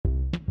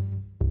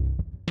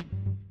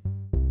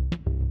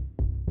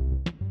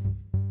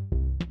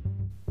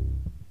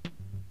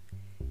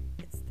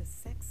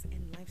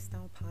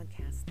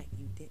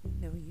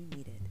know you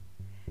needed.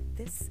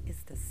 This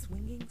is the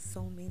Swinging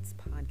Soulmates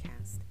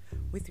podcast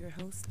with your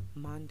host,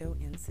 Mondo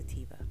and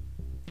Sativa.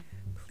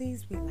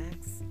 Please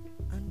relax,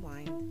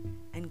 unwind,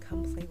 and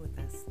come play with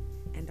us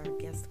and our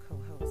guest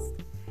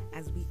co-host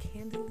as we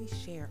candidly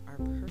share our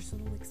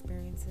personal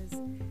experiences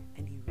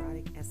and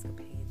erotic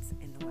escapades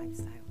in the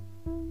lifestyle.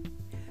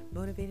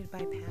 Motivated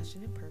by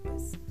passion and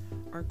purpose,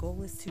 our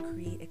goal is to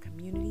create a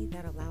community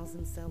that allows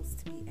themselves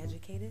to be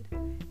educated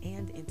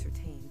and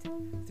entertained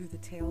through the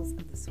tales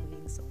of the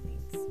swinging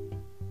soulmates.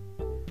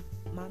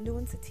 Mondo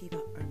and Sativa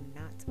are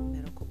not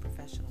medical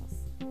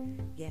professionals,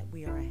 yet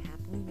we are a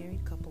happily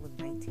married couple of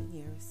 19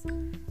 years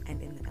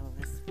and in the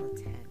LS for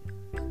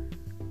 10.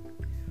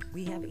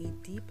 We have a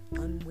deep,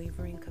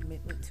 unwavering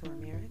commitment to our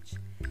marriage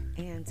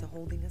and to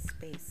holding a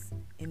space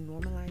in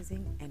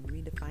normalizing and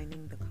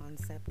redefining the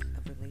concept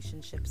of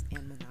relationships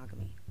and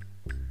monogamy.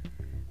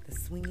 The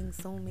Swinging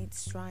Soulmate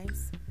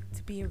strives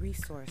to be a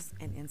resource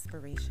and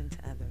inspiration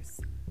to others.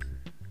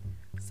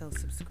 So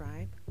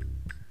subscribe,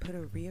 put a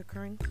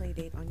reoccurring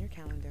playdate on your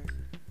calendar,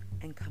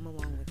 and come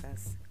along with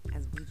us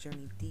as we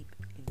journey deep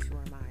into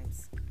our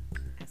lives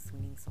as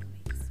Swinging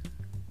Soulmates.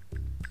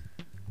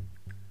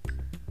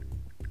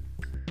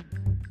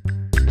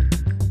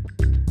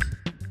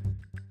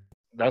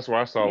 That's where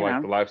I saw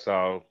like the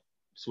lifestyle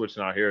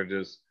switching out here.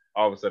 Just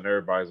all of a sudden,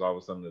 everybody's all of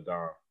a sudden the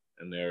dom,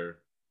 and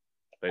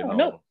they know,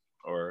 no.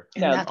 or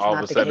No, all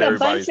of a sudden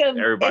everybody's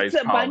it's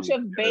a bunch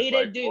of beta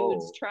like,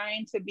 dudes whoa.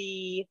 trying to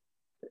be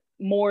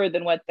more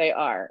than what they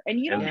are, and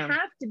you don't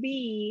have to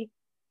be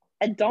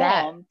a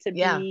dom to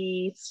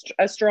be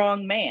a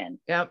strong man.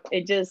 Yep.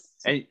 It just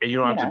and you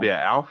don't have to be an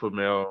alpha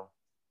male.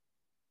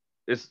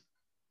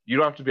 You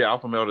don't have to be an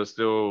alpha male to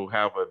still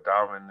have a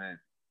dominant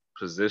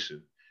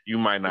position. You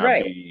might not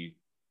be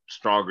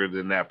stronger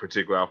than that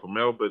particular alpha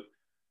male, but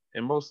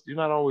you're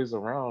not always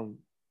around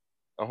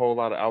a whole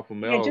lot of alpha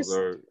males.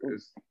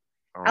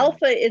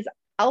 Alpha is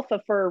alpha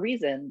for a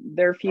reason.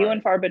 They're few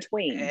and far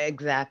between.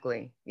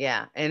 Exactly.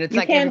 Yeah, and it's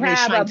you like can't everybody's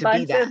have trying a to bunch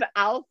be that. of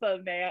alpha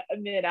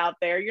men out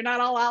there. You're not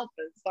all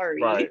alphas.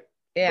 Sorry. Right.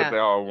 Yeah. But they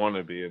all want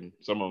to be, and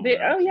some of them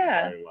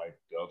like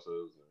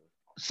deltas.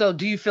 So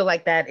do you feel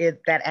like that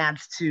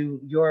adds to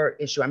your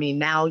issue? I mean,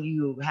 now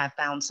you have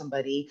found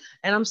somebody,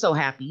 and I'm so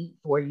happy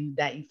for you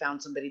that you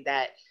found somebody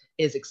that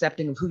is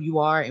accepting of who you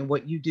are and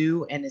what you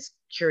do, and is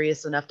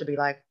curious enough to be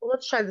like, well,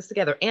 let's try this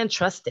together, and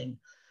trusting.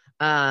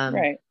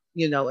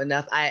 You know,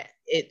 enough.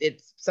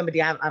 It's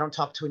somebody I don't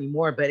talk to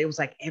anymore, but it was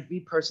like every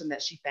person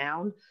that she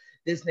found,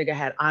 this nigga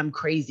had "I'm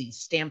crazy"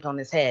 stamped on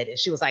his head, and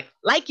she was like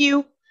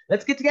you,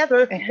 let's get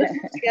together, let's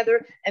move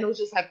together, and it was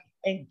just like,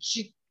 and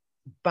she.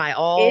 By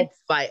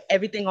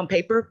everything on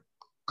paper,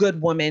 good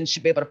woman,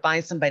 should be able to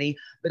find somebody,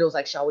 but it was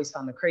like she always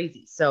found the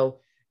crazy. So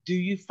do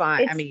you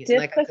find, it's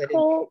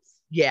difficult.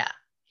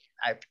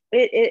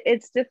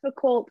 It's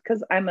difficult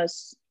because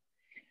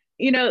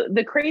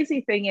the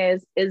crazy thing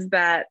is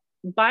that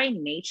by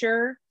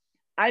nature,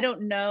 I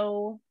don't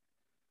know,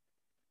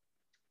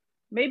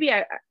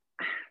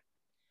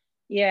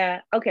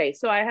 okay,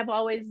 so I have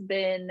always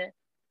been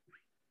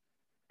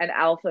an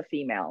alpha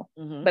female,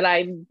 but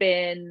I've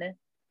been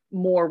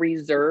more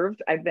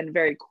reserved. I've been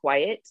very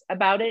quiet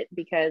about it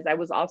because I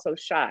was also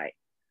shy.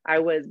 I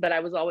was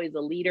always a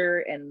leader,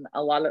 and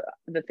a lot of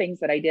the things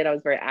that I did, I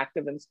was very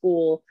active in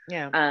school.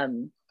 Yeah.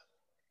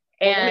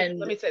 And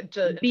let me say,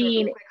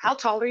 how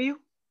tall are you?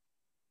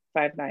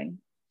 5'9".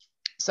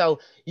 So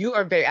you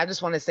are I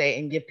just want to say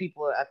and give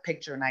people a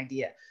picture, an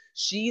idea.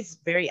 She's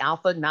very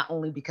alpha, not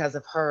only because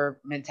of her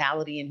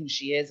mentality and who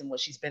she is and what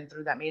she's been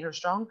through that made her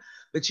strong,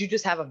 but you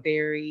just have a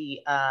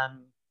very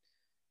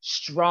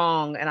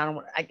strong,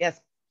 and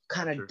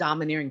kind of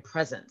domineering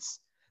presence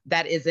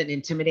that isn't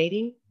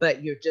intimidating,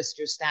 but you're just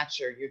your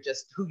stature, you're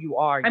just who you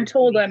are. I'm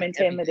told I'm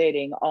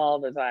intimidating all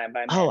the time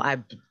by men. I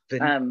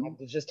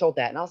was just told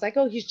that, and I was like,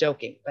 oh, he's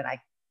joking. But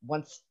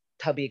once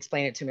Tubby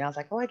explained it to me, I was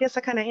like, oh, I guess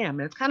I kind of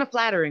am, and it's kind of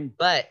flattering,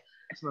 but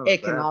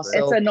it can also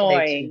it's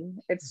annoying.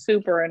 It's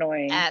super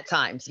annoying at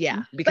times,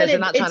 because you're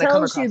not trying to come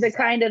across. It tells you the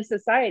kind of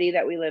society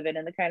that we live in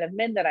and the kind of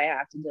men that I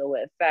have to deal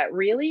with. That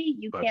really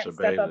you can't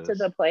step up to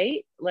the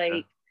plate,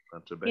 like.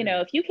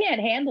 If you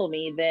can't handle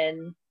me,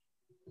 then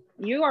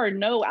you are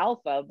no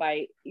alpha.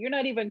 You're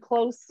not even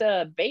close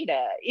to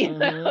beta. You're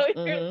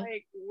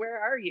like, where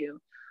are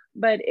you?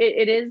 But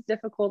it is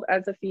difficult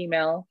as a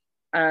female,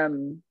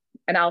 an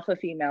alpha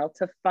female,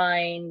 to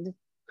find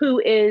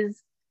who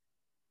is.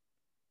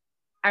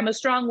 I'm a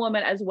strong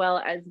woman as well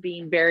as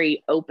being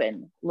very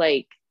open.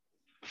 Like,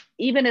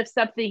 even if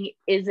something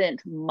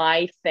isn't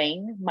my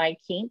thing, my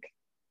kink,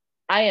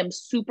 I am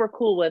super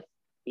cool with.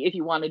 If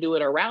you want to do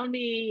it around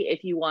me,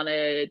 if you want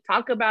to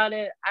talk about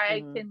it,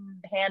 I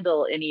can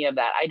handle any of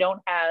that. I don't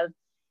have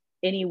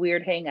any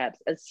weird hangups.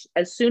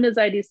 As soon as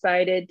I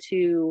decided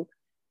to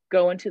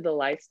go into the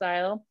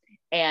lifestyle,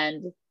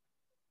 and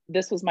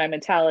this was my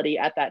mentality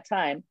at that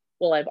time,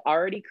 well, I've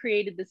already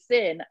created the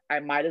sin, I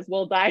might as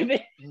well dive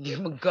in.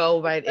 You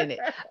go right in it.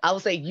 I will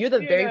say you're the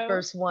very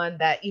first one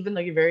that, even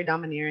though you're very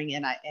domineering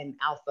and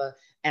alpha,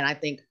 and I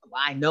think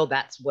I know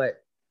that's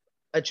what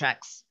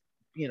attracts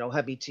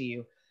hubby to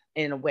you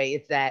in a way.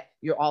 It's that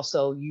you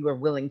are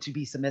willing to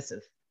be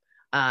submissive.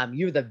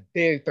 You're the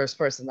very first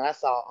person that I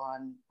saw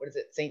on, what is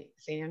it, St.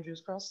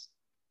 Andrew's Cross?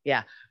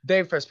 Yeah,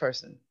 very first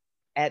person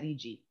at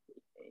EG.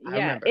 I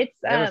remember. It's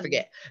never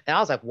forget. And I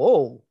was like,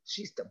 wow.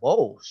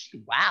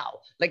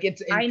 Like,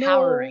 it's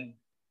empowering.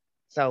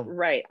 So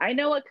right. I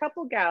know a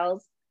couple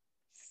gals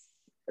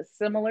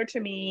similar to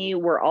me.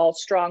 We're all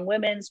strong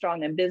women,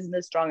 strong in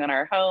business, strong in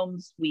our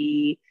homes.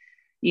 We,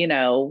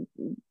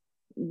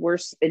 we're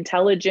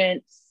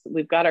intelligent.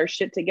 We've got our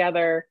shit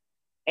together.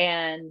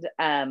 And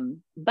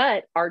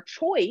but our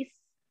choice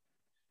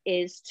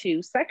is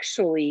to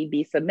sexually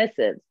be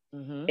submissive.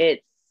 Mm-hmm.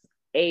 It's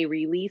a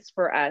release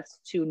for us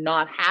to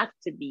not have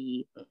to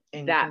be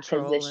in that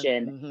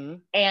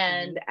position.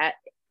 And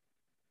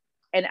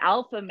an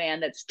alpha man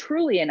that's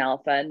truly an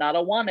alpha, not a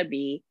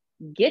wannabe,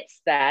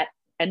 gets that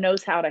and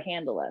knows how to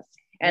handle us.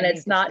 And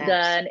it's not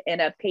done in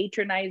a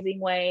patronizing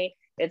way.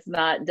 It's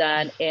not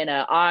done in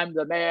a I'm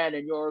the man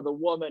and you're the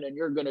woman and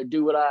you're gonna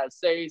do what I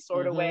say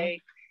sort of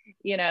way.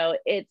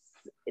 It's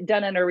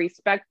done in a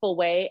respectful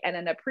way and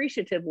an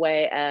appreciative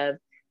way of,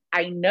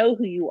 I know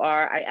who you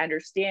are, I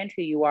understand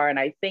who you are, and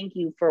I thank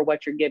you for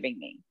what you're giving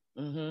me.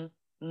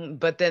 Mm-hmm.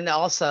 But then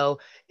also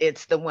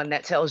it's the one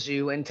that tells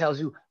you,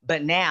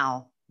 but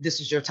now this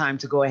is your time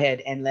to go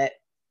ahead and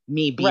let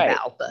me be the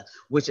alpha,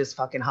 which is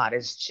fucking hot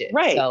as shit.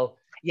 Right. So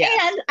yeah.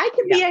 And I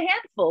can be a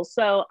handful.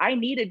 So I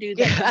need a dude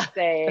that can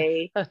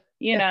say,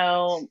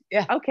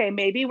 okay,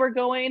 maybe we're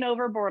going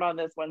overboard on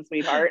this one,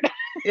 sweetheart.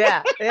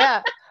 Yeah.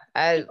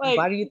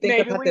 Why do you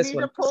think about this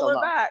one? Pull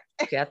it back.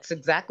 That's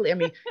exactly. I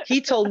mean,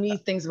 he told me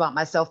things about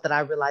myself that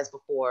I realized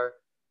before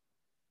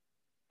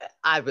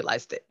I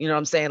realized it. You know what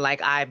I'm saying?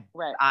 Like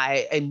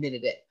I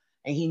admitted it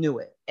and he knew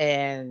it.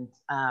 And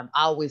I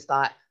always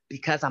thought,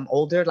 because I'm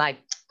older, like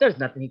there's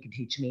nothing he can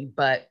teach me,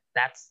 but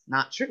that's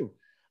not true.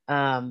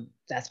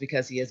 That's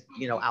because he is,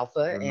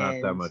 alpha. You're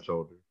not that much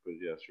older, but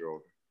yes, you're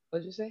older.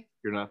 What'd you say?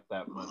 You're not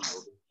that much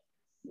older.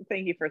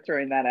 Thank you for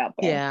throwing that out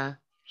there. Yeah.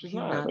 She's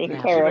not. She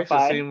makes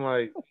it seem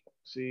like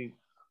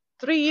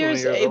 3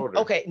 years older.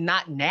 Okay,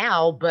 not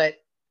now, but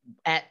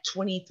at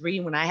 23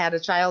 when I had a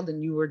child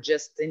and you were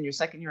just in your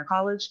second year of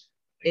college,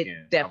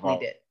 it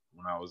definitely did.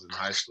 When I was in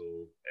high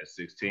school at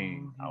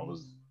 16, I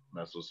was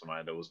messed with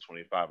somebody that was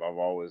 25. I've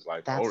always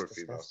liked older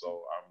female,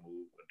 so I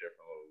moved a different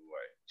little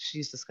way.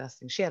 She's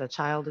disgusting. She had a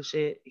child and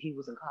shit. He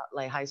was in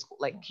high school.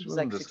 Like she was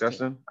like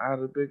disgusting. 16. I had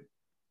a big.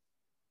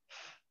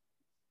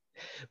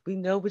 We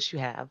know what you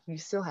have. You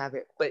still have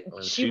it, but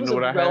she was a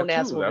grown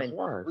ass woman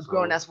with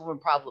grown ass woman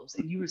problems,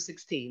 and you were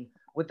 16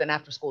 with an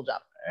after school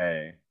job.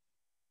 Hey,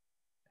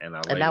 and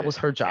that was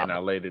her job. And I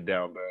laid it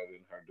down better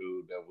than her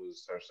dude that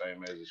was her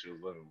same age that she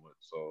was living with.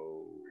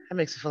 So that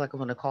makes me feel like I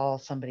want to call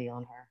somebody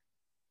on her.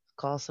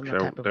 Call some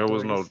type of there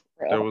was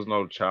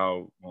no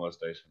child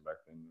molestation back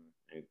then.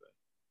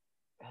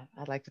 Anything.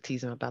 I'd like to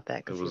tease him about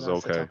that because he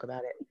loves to talk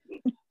about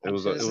it. It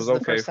was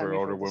okay for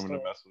older women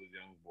to mess with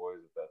young boys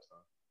at that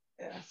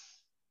time. Yes.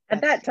 At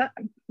that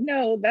time,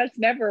 no, that's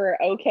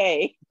never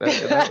okay.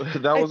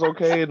 That was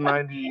okay in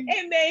 90.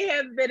 It may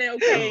have been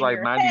okay in like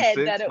your 96,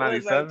 head that it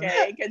 97. Was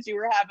okay because you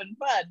were having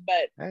fun,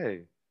 but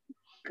hey,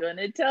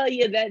 gonna tell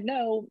you that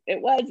no, it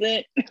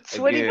wasn't.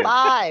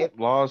 25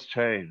 laws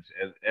change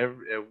at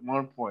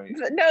one point.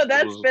 No,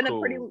 that's been cool. A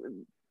pretty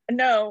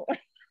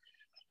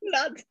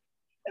not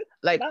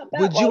like. Not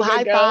would you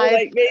high five?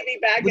 Like maybe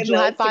back. Would you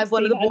high five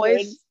one of the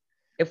boys?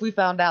 If we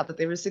found out that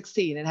they were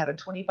 16 and had a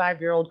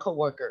 25-year-old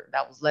coworker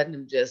that was letting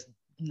them just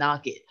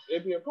knock it,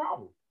 it'd be a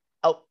problem.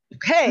 Oh,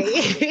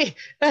 okay.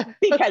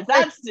 Because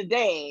that's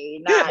today.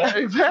 Not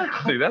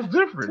exactly. That's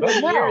different. That's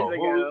years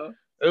ago.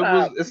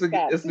 It's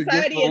against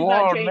the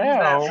law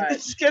now.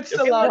 It's against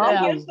the law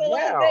now.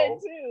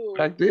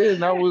 Back then,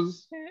 that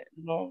was,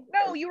 No,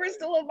 you were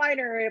still a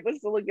minor. It was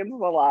still against the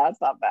law.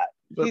 Stop that.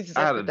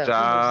 I had a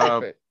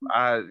job.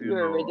 I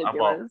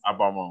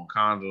bought my own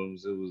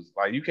condoms. It was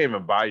like you can't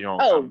even buy your own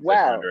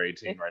condoms under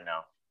 18 right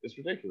now. It's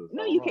ridiculous.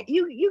 No, you can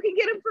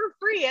get them for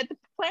free at the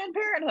Planned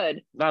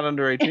Parenthood. Not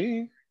under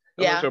 18.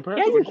 Yeah, you can.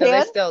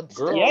 They still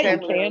you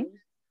can.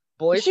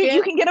 Boys,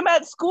 you can get them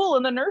at school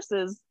and the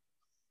nurses.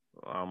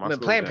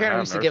 Planned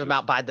Parenthood used to give them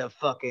out by the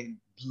fucking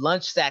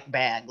lunch sack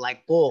bag,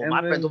 like bull. My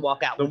friends would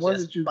walk out. The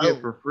ones that you get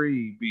for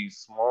free be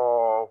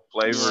small,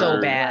 flavored, so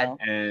bad,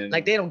 and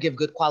like they don't give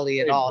good quality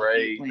at all.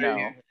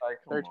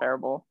 They're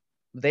terrible.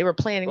 They were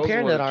Planned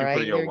Parenthood, all right.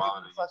 Put your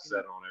wallet and set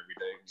on every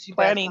day.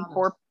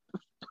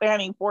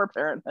 Planning for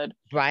parenthood,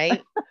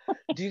 right?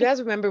 Do you guys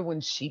remember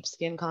when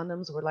sheepskin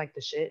condoms were like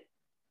the shit?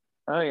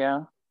 Oh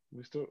yeah,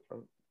 we still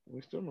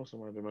know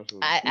somebody that messes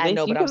with. I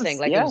know, but I'm saying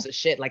like it was a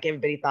shit. Like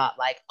everybody thought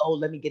like, oh,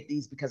 let me get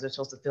these because they're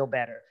supposed to feel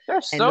better.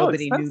 They're so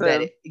nobody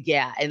expensive. Knew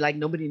that. And like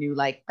nobody knew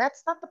like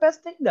that's not the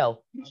best thing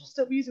though. You should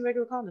still be using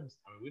regular condoms.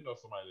 I mean, we know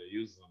somebody that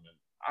uses them, and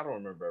I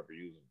don't remember ever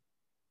using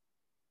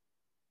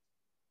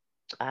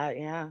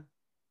them.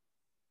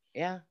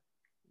 Yeah.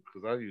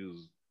 Because I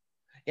use.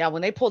 Yeah,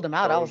 when they pulled them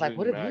out, I was like,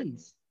 what are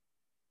these?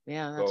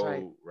 Yeah, that's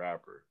right.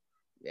 Wrapper.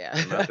 Yeah.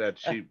 And not that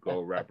cheap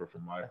gold wrapper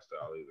from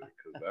Lifestyle either,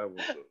 because that was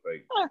a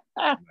fake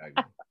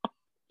Magnum.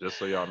 Just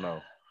so y'all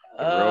know,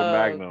 the real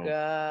Magnum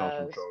comes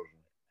from Trojan.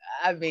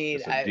 I mean,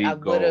 it's a deep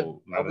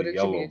gold, not a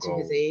yellow attributed gold.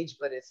 to his age,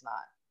 but it's not.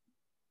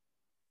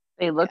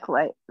 They look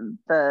like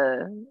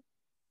the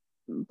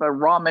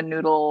ramen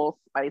noodle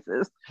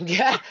spices.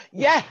 Yeah,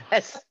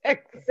 yes,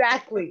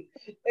 exactly.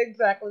 It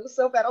was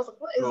so bad. I was like,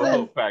 what is this?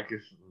 Whole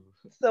package.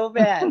 So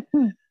bad.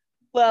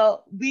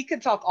 Well, we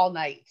could talk all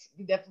night.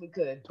 We definitely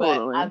could.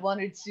 Totally. But I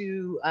wanted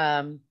to,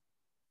 on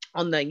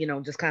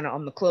the, just kind of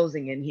on the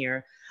closing in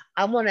here,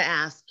 I want to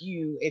ask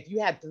you if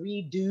you had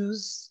 3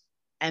 do's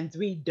and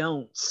 3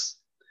 don'ts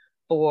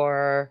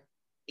for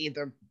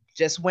either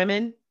just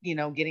women,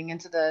 getting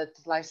into the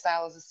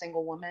lifestyle as a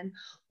single woman,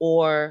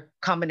 or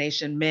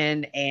combination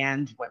men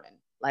and women.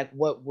 Like,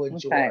 what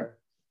would your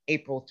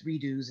April 3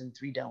 do's and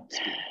 3 don'ts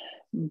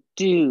be?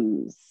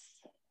 Do's.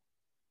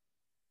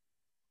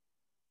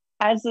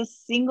 As a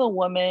single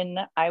woman,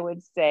 I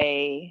would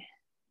say,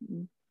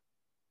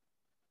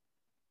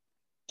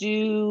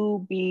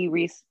 do be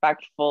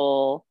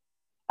respectful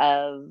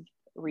of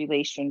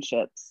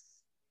relationships.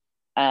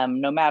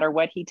 No matter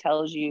what he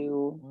tells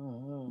you,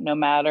 no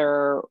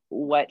matter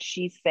what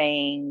she's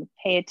saying,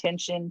 pay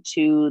attention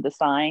to the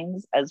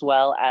signs as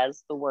well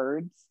as the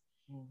words,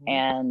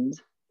 and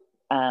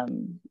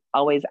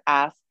always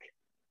ask,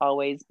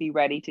 always be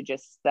ready to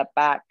just step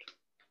back,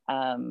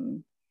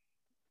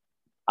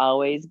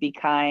 always be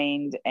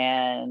kind,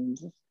 and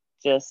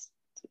just,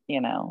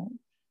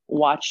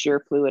 watch your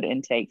fluid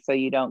intake so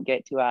you don't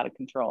get too out of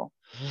control.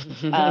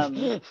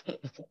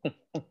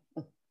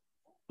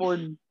 For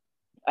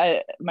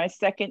my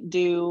second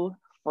do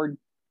for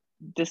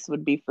this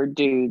would be for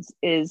dudes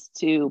is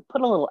to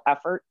put a little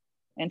effort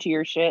into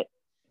your shit.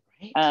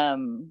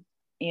 Right.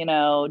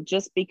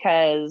 Just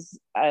because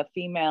a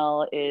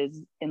female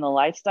is in the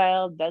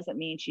lifestyle doesn't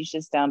mean she's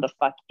just down to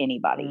fuck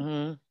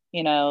anybody.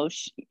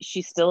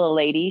 She's still a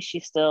lady.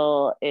 She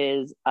still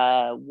is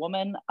a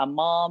woman, a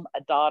mom,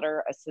 a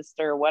daughter, a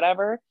sister,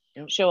 whatever.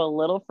 Yep. Show a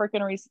little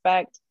freaking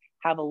respect,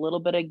 have a little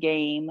bit of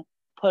game,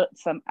 put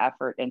some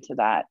effort into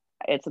that.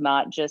 It's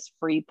not just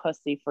free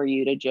pussy for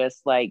you to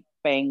just like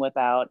bang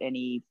without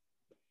any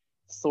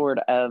sort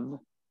of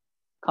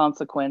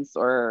consequence,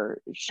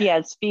 or she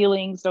has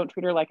feelings. Don't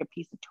treat her like a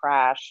piece of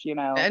trash,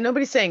 And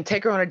nobody's saying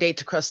take her on a date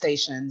to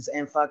crustaceans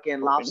and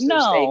fucking lobster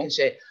steak and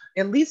shit.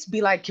 At least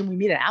be like, can we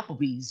meet at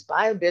Applebee's?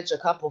 Buy a bitch a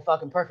couple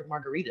fucking perfect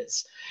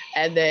margaritas,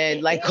 and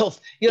then like go.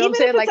 You know what I'm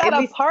saying? Like at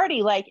a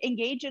party, like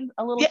engage in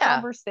a little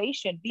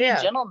conversation. Be a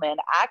gentleman.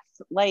 Act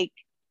like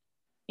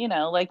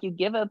like you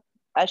give a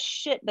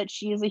shit that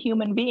she is a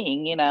human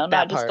being.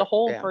 Not just a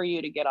hole for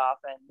you to get off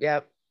in.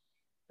 Yep.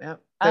 There's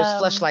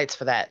fleshlights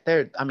for that.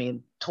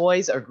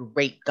 Toys are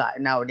great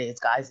nowadays,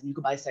 guys, and you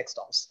can buy sex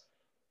dolls.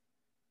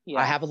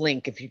 Yeah. I have a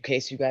link in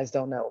case you guys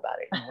don't know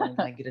about it. You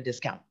might get a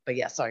discount. But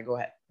yeah, sorry, go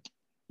ahead.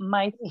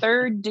 My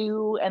third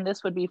do, and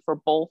this would be for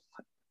both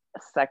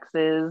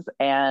sexes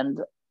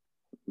and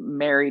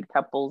married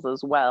couples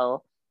as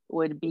well,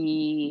 would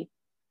be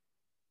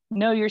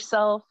know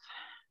yourself,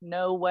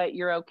 know what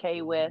you're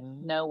okay with,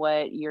 know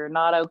what you're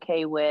not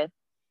okay with.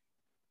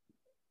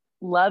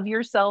 Love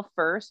yourself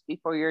first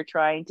before you're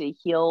trying to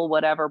heal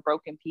whatever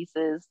broken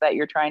pieces that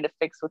you're trying to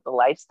fix with the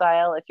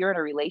lifestyle. If you're in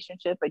a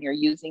relationship and you're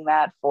using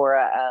that for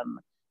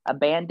a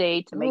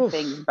band-aid to make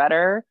things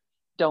better,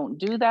 don't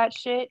do that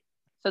shit.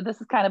 So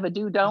this is kind of a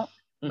do-don't,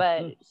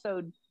 but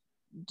so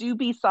do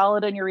be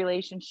solid in your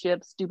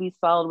relationships. Do be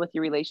solid with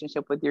your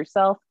relationship with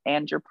yourself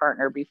and your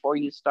partner before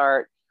you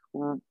start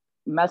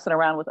messing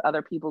around with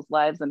other people's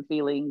lives and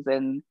feelings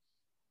and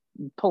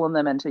pulling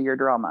them into your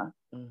drama.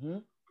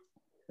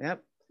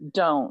 Yep.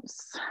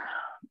 Don'ts.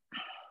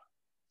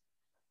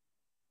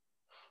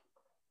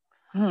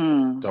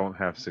 Don't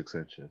have 6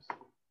 inches.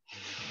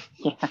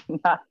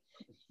 Yeah.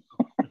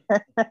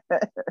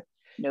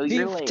 No,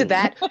 to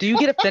that, do you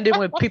get offended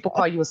when people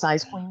call you a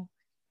size queen?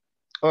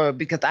 Or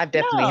because I've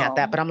definitely had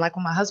that, but I'm like,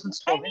 well, my husband's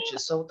 12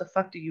 inches, so what the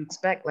fuck do you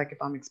expect? Like, if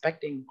I'm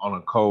expecting on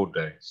a cold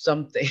day,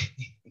 something.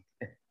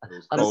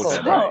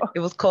 It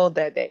was cold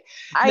that day.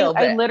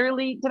 I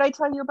literally, did I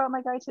tell you about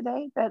my guy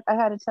today that I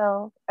had to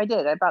tell? I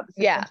did, about the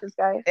 6 inches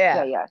guy.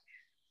 Yeah.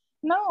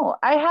 No,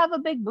 I have a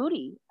big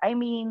booty. I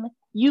mean,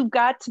 you've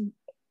got to,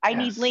 I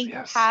need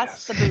length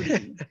past the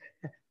booty.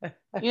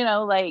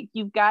 Like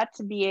you've got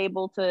to be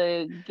able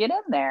to get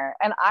in there.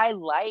 And I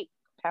like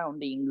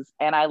poundings,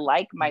 and I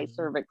like my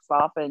cervix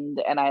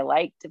softened, and I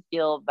like to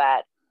feel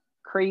that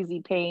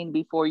crazy pain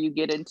before you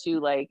get into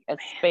like a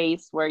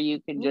space where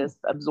you can just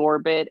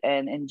absorb it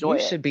and enjoy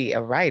it. You should be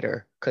a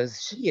writer,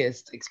 because she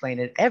is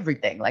explaining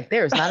everything. Like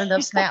there is not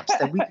enough snaps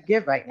that we could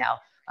give right now.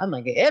 I'm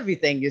like,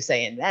 everything you're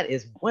saying, that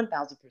is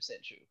 1000%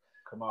 true.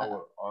 Come out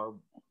with our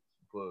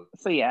book.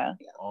 So yeah.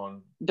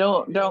 On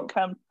don't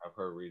come. I've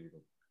heard reading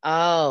them.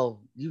 Oh,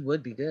 you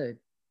would be good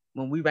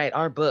when we write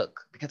our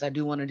book, because I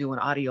do want to do an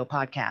audio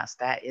podcast.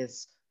 That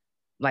is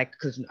like,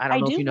 because I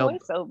don't know if you know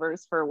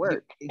voiceovers for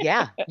work.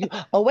 Yeah.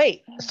 Oh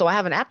wait, so I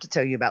have an app to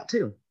tell you about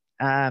too.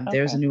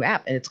 There's a new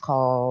app, and it's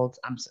called,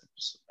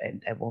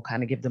 and we'll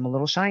kind of give them a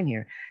little shine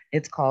here.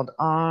 It's called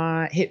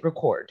Hit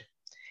Record.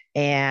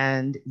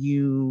 And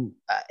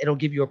it'll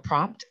give you a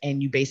prompt,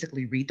 and you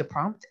basically read the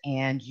prompt,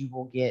 and you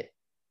will get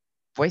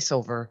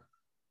voiceover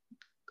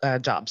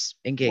jobs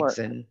and gigs.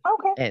 And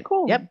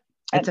cool. Yep,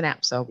 it's an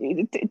app. So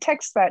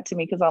text that to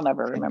me because I'll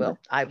never remember.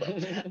 I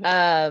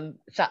will.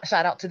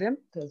 Shout out to them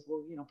because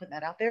we'll put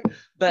that out there.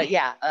 But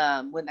yeah,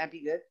 wouldn't that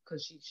be good?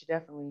 Because she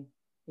definitely,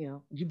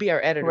 you be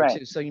our editor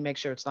too, so you make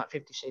sure it's not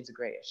 50 Shades of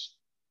Grayish.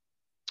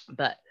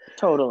 But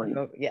totally,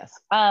 yes.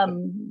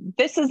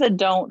 This is a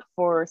don't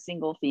for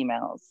single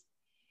females,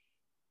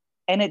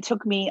 and it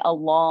took me a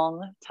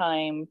long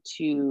time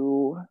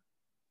to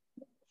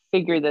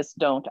figure this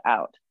don't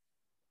out.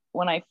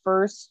 When I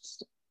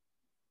first,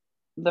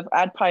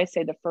 I'd probably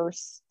say the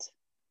first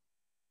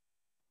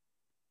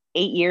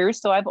 8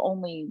 years. So I've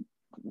only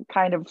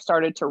kind of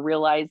started to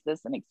realize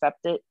this and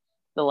accept it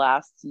the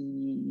last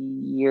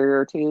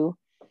year or two,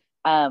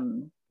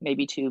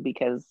 maybe 2,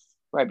 because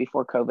right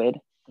before COVID.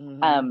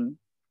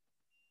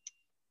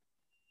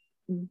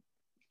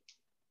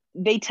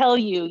 They tell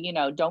you,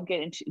 don't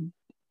get into,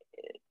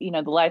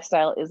 the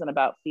lifestyle isn't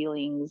about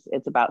feelings,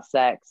 it's about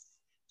sex.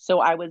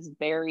 So I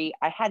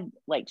had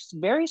like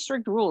very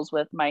strict rules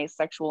with my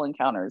sexual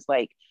encounters.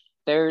 Like,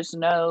 there's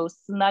no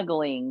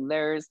snuggling,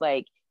 there's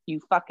like,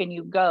 you fuck and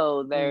you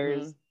go,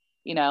 there's,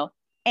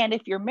 and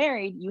if you're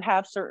married, you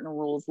have certain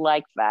rules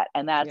like that,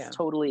 and that's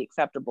totally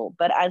acceptable.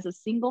 But as a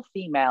single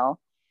female,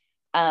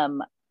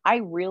 I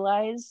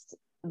realized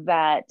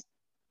that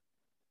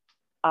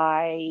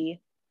I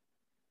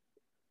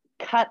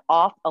cut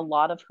off a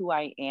lot of who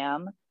I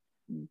am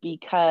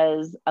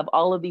because of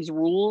all of these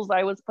rules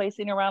I was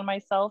placing around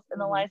myself in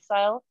the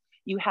lifestyle.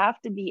 You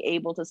have to be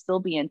able to still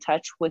be in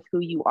touch with who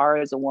you are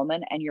as a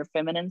woman and your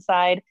feminine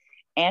side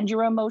and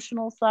your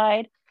emotional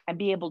side, and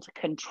be able to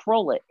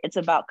control it. It's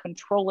about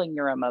controlling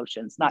your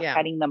emotions, not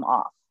cutting them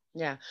off.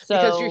 Yeah, so,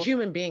 because you're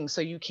human beings,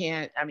 so you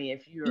can't,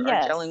 if you are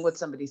gelling with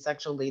somebody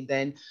sexually,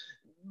 then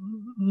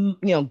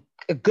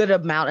a good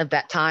amount of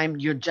that time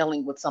you're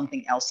gelling with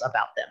something else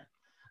about them.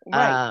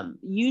 Right.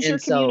 Use your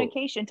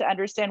communication to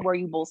understand where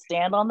you both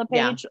stand on the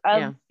page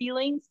of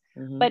feelings,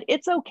 but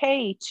it's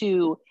okay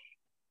to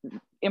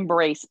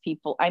embrace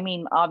people.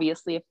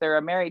 Obviously if they're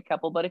a married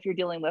couple, but if you're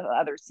dealing with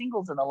other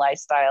singles in the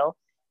lifestyle,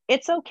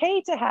 it's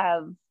okay to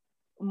have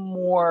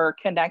more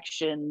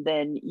connection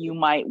than you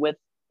might with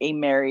a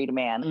married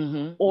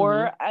man,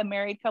 or a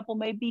married couple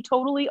may be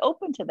totally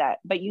open to that,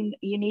 but you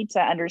need to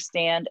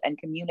understand and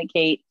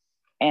communicate,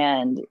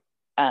 and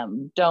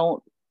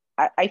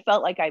I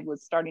felt like I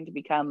was starting to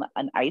become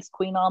an ice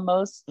queen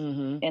almost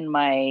in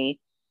my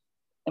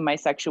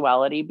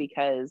sexuality,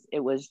 because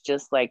it was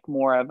just like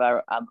more of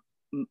a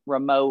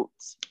remote.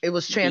 It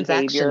was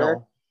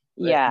transactional.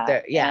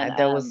 Behavior.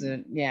 There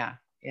wasn't.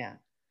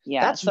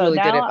 That's so really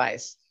good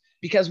advice,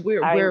 because we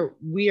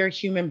are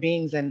human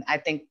beings, and I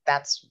think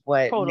that's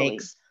what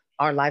makes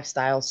our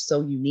lifestyle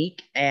so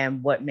unique,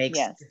 and what makes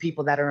the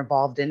people that are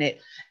involved in it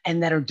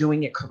and that are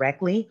doing it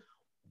correctly,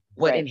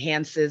 what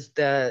enhances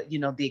the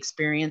the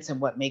experience, and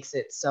what makes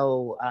it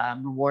so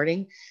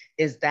rewarding,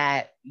 is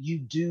that you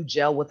do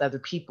gel with other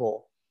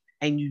people,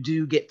 and you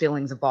do get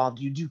feelings involved.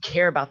 You do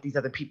care about these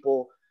other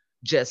people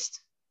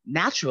just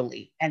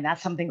naturally, and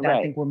that's something that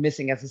I think we're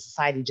missing as a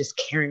society, just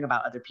caring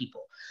about other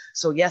people.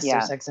 So yes,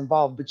 there's sex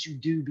involved, but you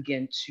do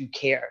begin to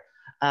care.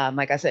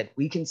 Like I said,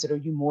 we consider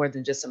you more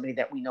than just somebody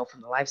that we know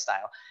from the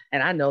lifestyle,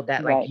 and I know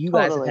that like you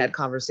guys have had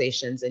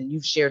conversations, and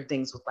you've shared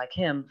things with like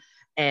him,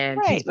 and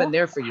he's been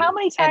there for you. How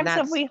many times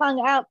have we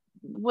hung out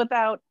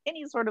without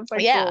any sort of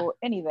sexual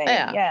anything?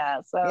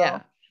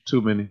 So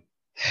too many.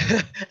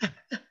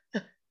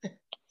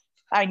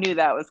 I knew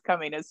that was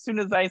coming as soon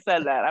as I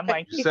said that. I'm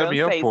like, you set me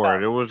up for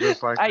it. It was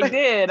just like I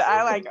did.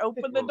 I like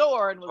opened the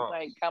door and was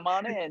like, "Come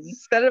on in."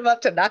 Set him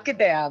up to knock it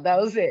down. That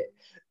was it.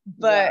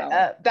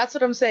 But that's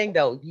what I'm saying,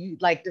 though. You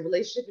like the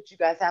relationship that you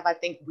guys have. I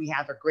think we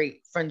have a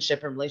great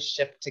friendship and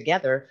relationship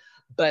together.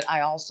 But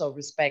I also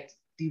respect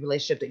the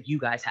relationship that you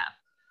guys have.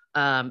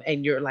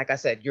 And you're, like I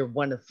said, you're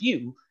one of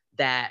few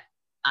that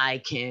I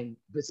can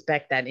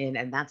respect that in,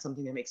 and that's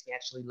something that makes me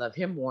actually love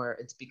him more.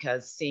 It's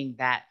because seeing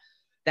that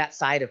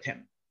side of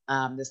him.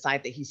 The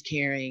side that he's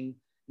caring,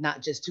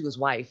 not just to his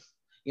wife,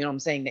 you know what I'm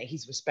saying, that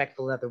he's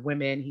respectful of other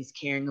women, he's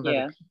caring of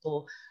other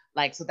people.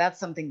 Like, so that's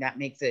something that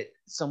makes it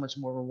so much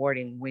more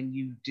rewarding when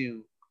you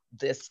do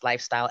this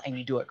lifestyle and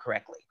you do it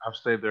correctly. I've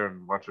stayed there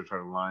and watched her try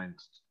to line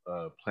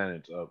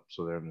planets up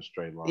so they're in a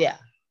straight line.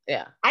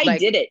 Yeah. I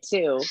did it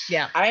too.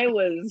 Yeah. I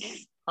was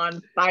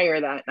on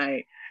fire that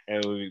night.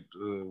 And we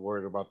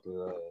worried about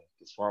the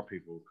swamp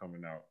people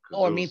coming out.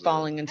 Or me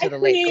falling into the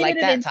lake like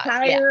that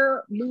time. An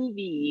entire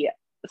movie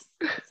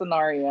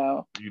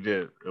scenario. You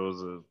did. It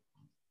was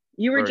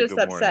you were just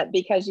upset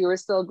because you were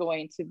still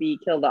going to be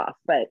killed off,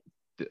 but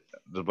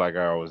The black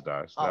guy always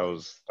dies. That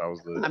was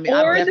the. I mean,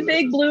 or the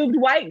big boobed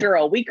white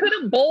girl. We could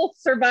have both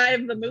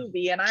survived the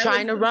movie, and I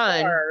trying to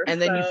run, and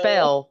then you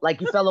fell,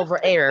 like you fell over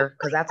air,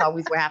 because that's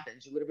always what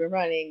happens. You would have been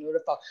running, you would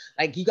have fallen.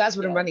 Like you guys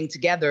would have been running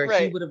together.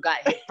 Right. He would have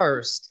got hit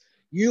first.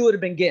 You would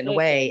have been getting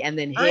away, and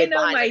then hid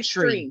behind a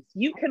tree.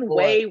 You can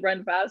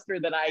run faster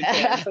than I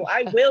can, so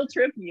I will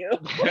trip you.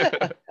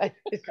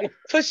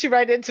 Push you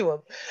right into him.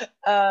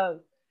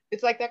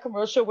 It's like that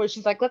commercial where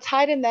she's like, "Let's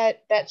hide in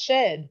that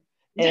shed."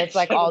 And it's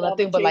like all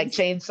nothing but like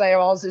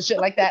chainsaws and shit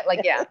like that. Like,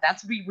 yeah,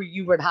 that's where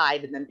you would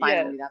hide. And then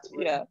finally that's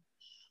where.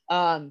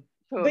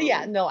 But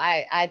yeah, no,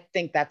 I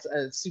think that's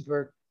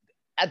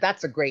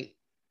a great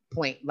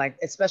point. Like,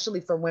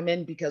 especially for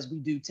women, because we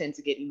do tend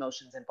to get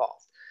emotions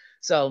involved.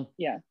 So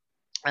yeah.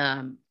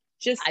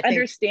 Just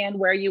understand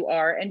where you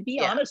are and be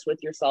honest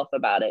with yourself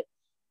about it.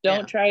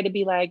 Don't try to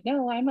be like,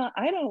 no,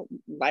 I don't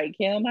like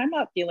him. I'm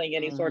not feeling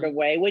any sort of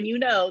way, when you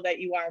know that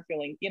you are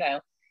feeling,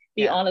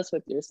 be honest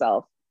with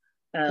yourself.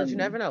 Because you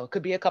never know. It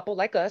could be a couple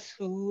like us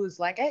who is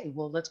like, hey,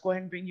 well, let's go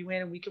ahead and bring you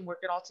in and we can work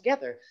it all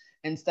together,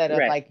 instead of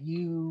like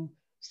you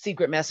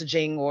secret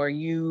messaging or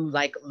you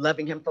like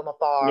loving him from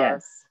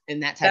afar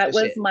and that type of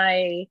shit.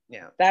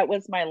 That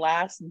was my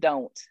last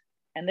don't.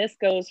 And this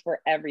goes for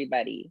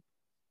everybody.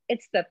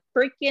 It's the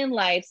freaking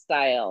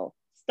lifestyle.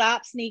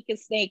 Stop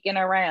snaking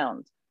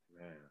around.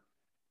 Man.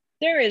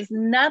 There is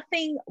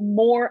nothing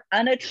more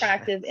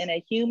unattractive in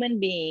a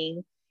human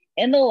being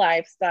in the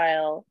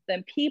lifestyle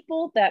than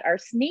people that are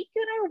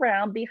sneaking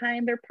around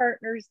behind their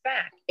partner's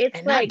back. It's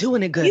and like, not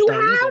doing it good, you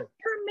have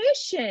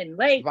permission.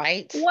 Like,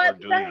 what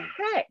the heck?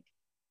 Right?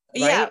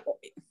 Yeah.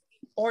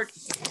 Or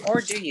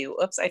do you?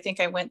 Oops, I think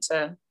I went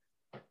to.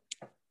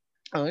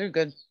 Oh, you're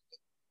good.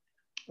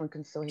 We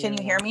can still hear. Can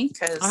you hear me?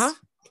 Because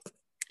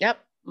yep.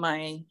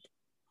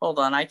 Hold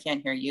on, I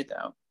can't hear you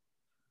though.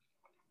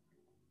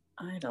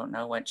 I don't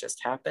know what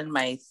just happened.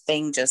 My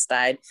thing just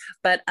died,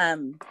 but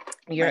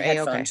your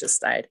headphone just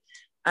died.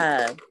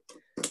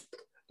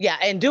 Yeah,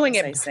 and doing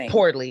it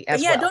poorly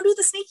as well. Don't do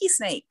the sneaky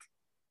snake.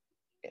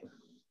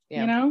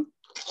 Yeah.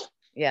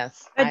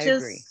 Yes, I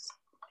agree.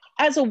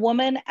 As a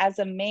woman, as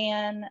a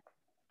man,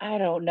 I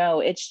don't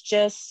know. It's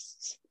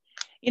just,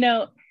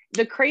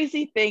 the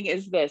crazy thing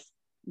is this.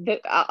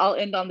 I'll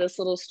end on this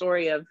little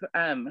story of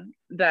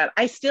that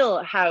I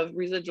still have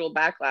residual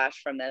backlash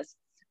from this.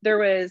 There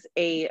was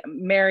a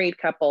married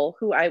couple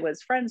who I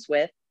was friends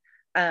with,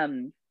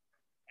 and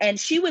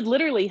she would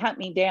literally hunt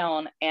me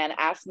down and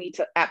ask me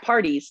at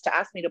parties to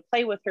ask me to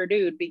play with her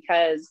dude,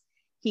 because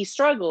he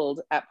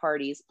struggled at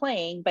parties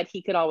playing, but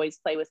he could always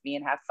play with me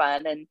and have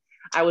fun. And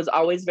I was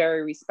always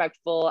very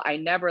respectful. I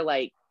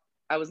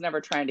was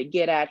never trying to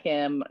get at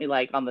him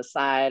like on the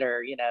side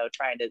or,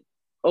 trying to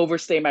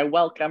overstay my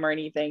welcome or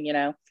anything,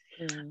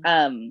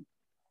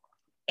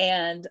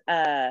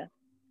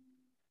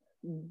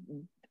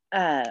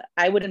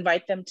 I would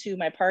invite them to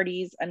my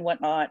parties and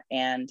whatnot.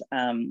 And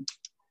I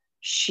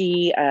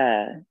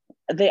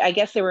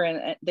guess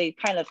they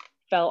kind of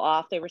fell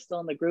off. They were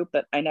still in the group,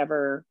 but they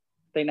never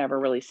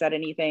really said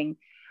anything.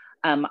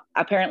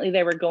 Apparently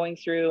they were going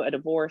through a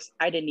divorce.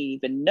 I didn't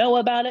even know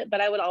about it,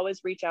 but I would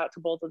always reach out to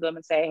both of them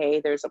and say, hey,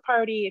 there's a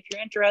party if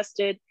you're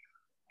interested.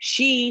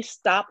 She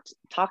stopped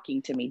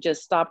talking to me,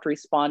 just stopped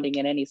responding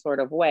in any sort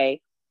of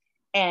way.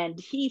 And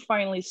he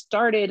finally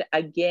started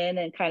again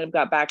and kind of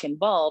got back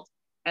involved.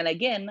 And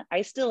again,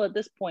 I still at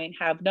this point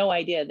have no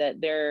idea that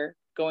they're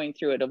going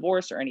through a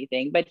divorce or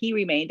anything, but he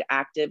remained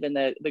active in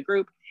the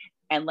group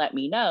and let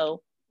me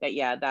know that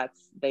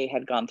they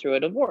had gone through a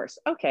divorce.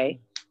 Okay.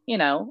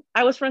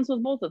 I was friends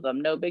with both of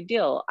them. No big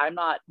deal. I'm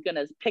not going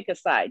to pick a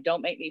side.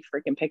 Don't make me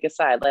freaking pick a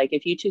side. Like,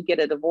 if you two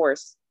get a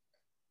divorce,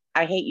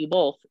 I hate you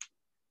both.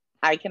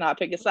 I cannot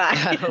pick a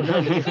side.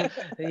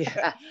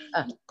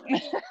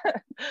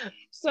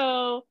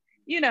 So,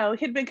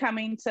 he'd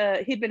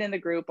been in the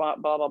group, blah,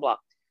 blah, blah.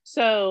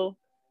 So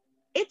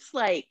it's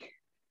like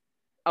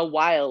a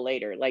while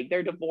later, like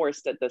they're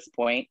divorced at this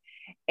point.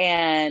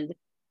 And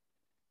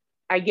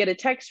I get a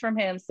text from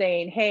him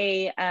saying,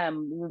 hey,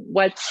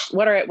 what's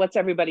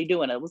everybody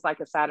doing? It was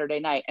like a Saturday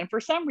night. And for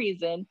some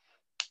reason,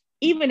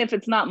 even if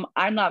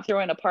I'm not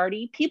throwing a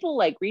party, people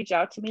like reach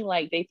out to me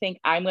like they think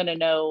I'm going to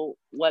know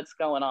what's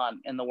going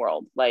on in the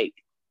world. Like,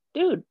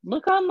 dude,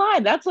 look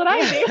online. That's what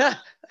I do.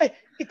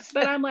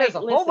 But I'm like, there's a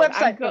whole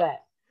website for that.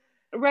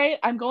 Right.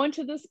 I'm going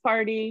to this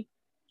party.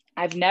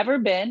 I've never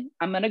been.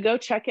 I'm going to go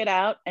check it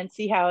out and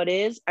see how it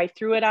is. I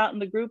threw it out in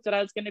the group that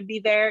I was going to be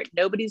there.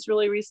 Nobody's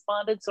really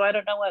responded. So I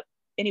don't know what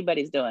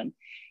anybody's doing.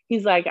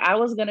 He's like, I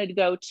was going to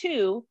go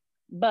too,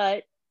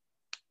 but,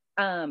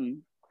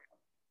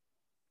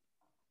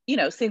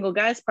 single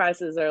guys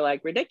prices are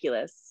like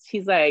ridiculous.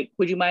 He's like,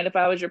 would you mind if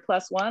I was your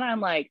plus one?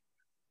 I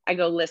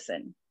go,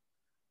 listen,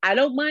 I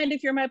don't mind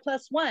if you're my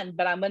plus one,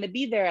 but I'm going to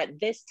be there at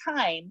this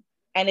time.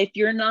 And if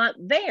you're not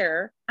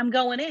there, I'm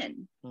going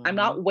in. Mm-hmm. I'm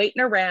not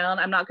waiting around.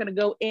 I'm not going to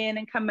go in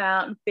and come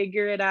out and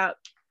figure it out.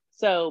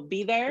 So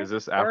be there. Is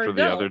this after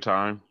the other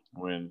time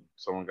when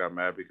someone got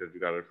mad because you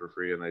got it for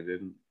free and they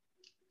didn't?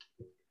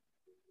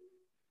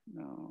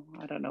 No,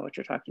 I don't know what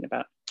you're talking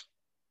about.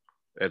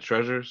 At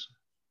Treasures?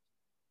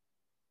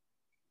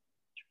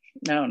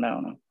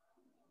 No.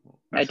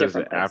 It says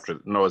it after.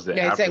 No, is it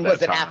yeah, he's after saying, that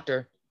was it time?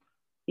 after?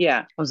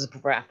 Yeah. Was it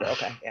before after?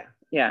 Okay,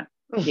 Yeah.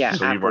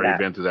 So you've already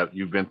been through that.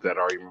 You've been through that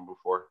argument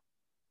before?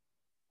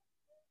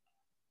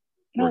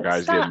 No, where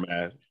guys stop. get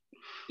mad?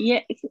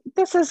 Yeah,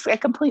 this is a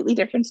completely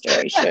different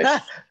story.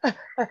 Shush.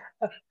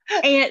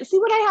 And see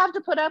what I have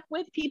to put up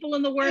with, people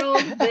in the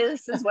world?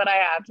 This is what I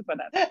have to put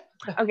up with.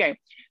 Okay,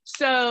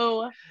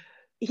 so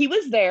he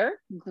was there.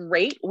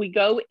 Great. We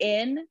go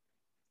in.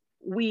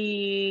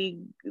 We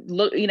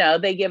look,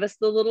 they give us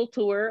the little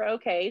tour.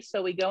 Okay,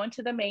 so we go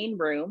into the main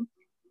room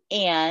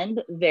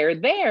and they're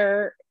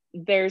there.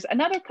 There's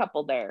another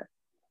couple there.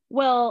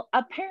 Well,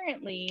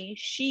 apparently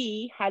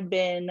she had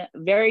been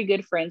very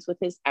good friends with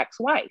his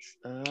ex-wife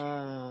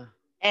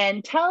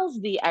and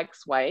tells the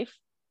ex-wife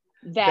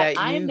that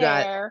I'm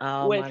there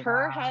with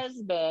her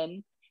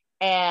husband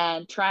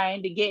and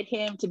trying to get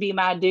him to be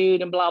my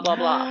dude and blah, blah,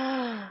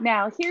 blah.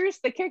 Now, here's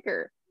the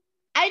kicker.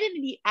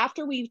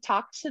 After we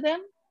talked to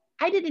them,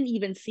 I didn't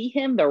even see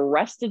him the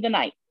rest of the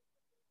night.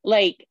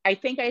 Like, I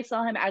think I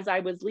saw him as I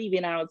was leaving.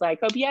 And I was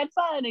like, hope you had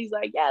fun. And he's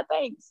like, yeah,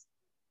 thanks.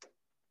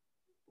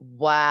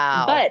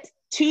 Wow. But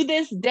to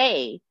this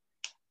day,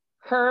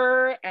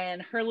 her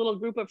and her little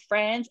group of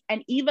friends,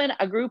 and even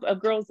a group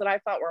of girls that I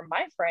thought were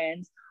my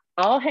friends,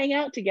 all hang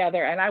out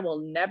together, and I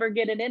will never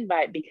get an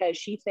invite because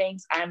she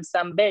thinks I'm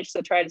some bitch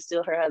that tried to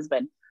steal her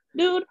husband.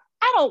 Dude,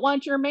 I don't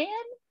want your man.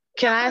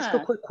 Can I ask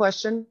a quick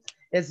question?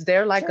 Is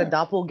there like Sure. a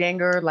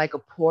doppelganger, like a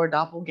poor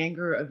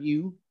doppelganger of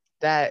you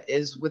that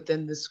is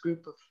within this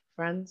group of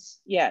friends?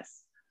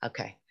 Yes.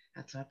 Okay,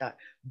 that's what I thought.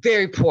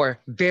 Very poor,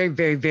 very,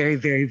 very, very,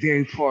 very,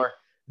 very poor,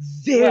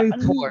 very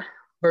poor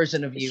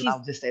version of you.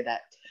 I'll just say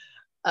that.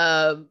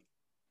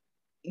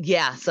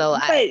 Yeah. So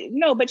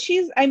but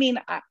she's. I mean,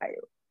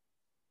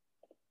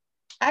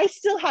 I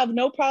still have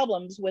no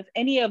problems with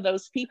any of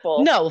those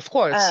people. No, of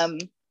course.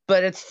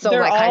 But it's so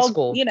like high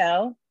school,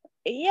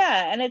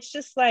 Yeah, and it's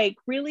just like,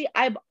 really,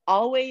 I've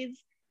always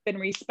been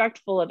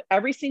respectful of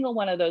every single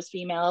one of those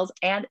females,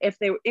 and if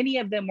any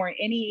of them were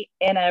in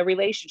a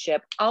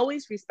relationship,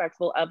 always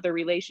respectful of the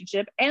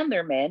relationship and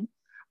their men.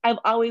 I've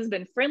always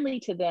been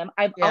friendly to them.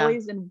 I've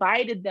always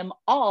invited them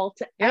all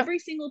to every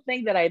single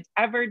thing that I've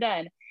ever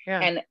done,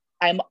 and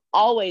I'm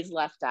always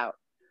left out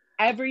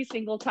every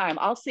single time.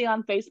 I'll see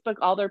on Facebook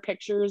all their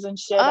pictures and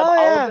shit of all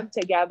of them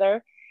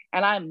together,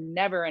 and I'm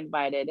never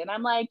invited. And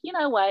I'm like, you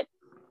know what?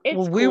 It's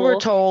cool. We were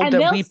told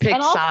that we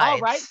pick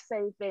sides. I'll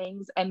say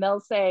things, and they'll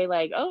say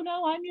like, "Oh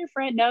no, I'm your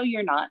friend." No,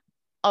 you're not.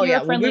 Oh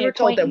yeah, we were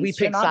told that we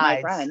pick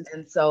sides,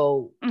 and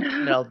so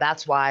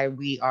that's why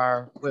we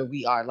are where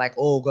we are. Like,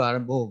 oh God,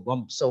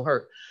 I'm so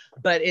hurt.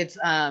 But it's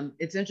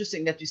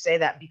interesting that you say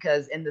that,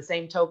 because in the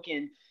same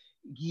token,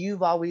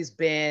 you've always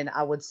been,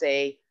 I would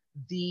say,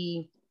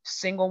 the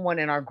single one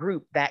in our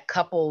group that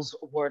couples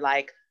were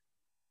like,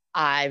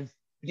 I've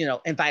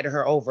invited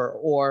her over,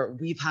 or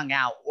we've hung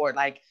out, or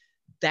like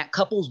that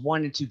couples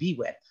wanted to be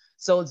with.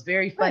 So it's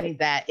very funny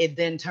that it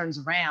then turns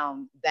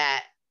around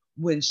that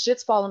when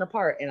shit's falling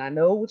apart, and I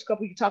know which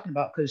couple you're talking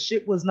about, because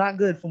shit was not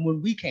good from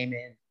when we came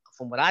in,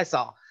 from what I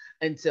saw,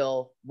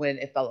 until when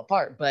it fell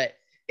apart. But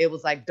it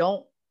was like,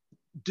 don't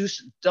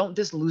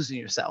disillusion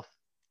yourself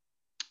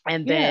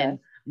and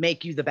then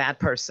make you the bad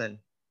person,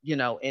 in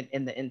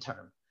the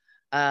interim.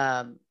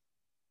 That's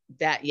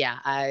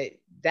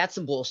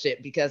some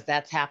bullshit, because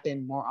that's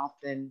happened more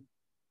often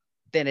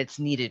than it's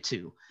needed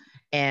to.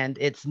 And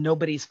it's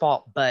nobody's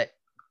fault but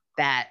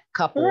that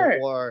couple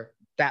or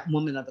that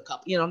woman of the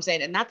couple, you know what I'm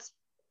saying? And that's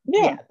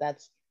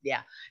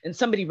and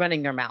somebody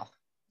running their mouth,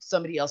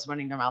 somebody else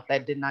running their mouth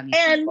that did not need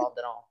to be involved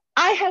at all.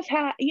 I have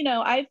had,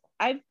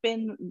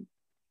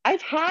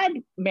 I've had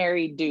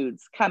married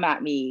dudes come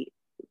at me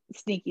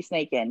sneaky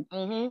snaking,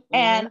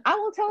 and I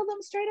will tell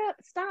them straight up,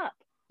 stop.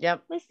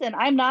 Yep. Listen,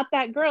 I'm not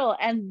that girl.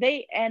 And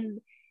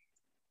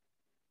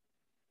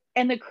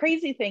the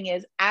crazy thing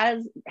is,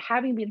 as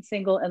having been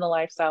single in the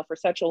lifestyle for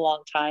such a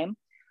long time,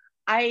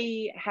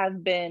 I've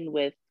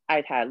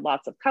had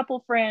lots of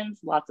couple friends,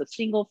 lots of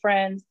single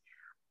friends,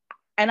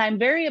 and I'm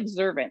very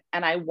observant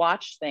and I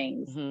watch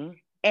things.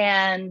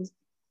 And,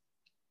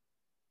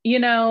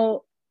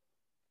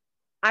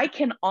 I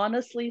can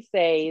honestly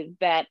say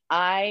that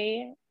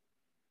I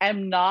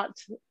am not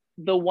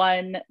the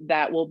one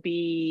that will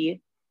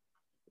be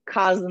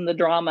causing the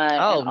drama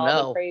and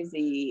all the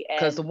crazy,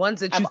 because the ones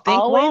that you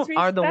think won't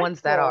are the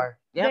ones that are.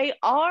 They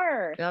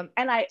are.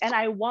 And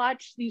I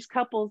watch these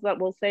couples that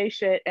will say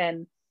shit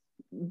and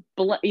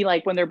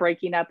like when they're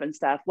breaking up and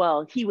stuff,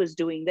 well, he was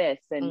doing this,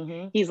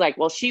 and he's like,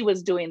 well, she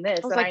was doing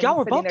this. I was like, y'all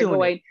were both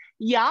doing it.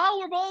 Y'all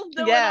were both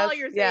doing all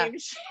your same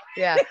shit.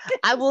 Yeah.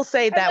 I will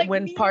say that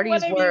when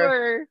parties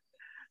were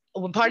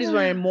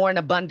more in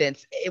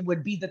abundance, it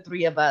would be the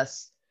three of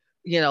us,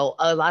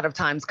 a lot of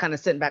times kind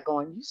of sitting back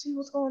going, you see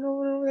what's going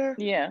on over there?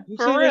 Yeah.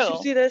 You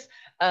see this?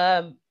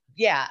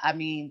 Yeah. I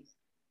mean,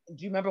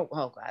 do you remember?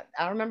 Oh God.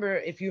 I remember,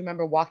 if you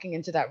remember, walking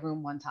into that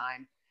room one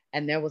time,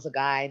 and there was a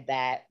guy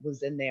that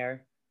was in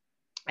there,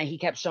 and he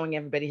kept showing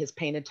everybody his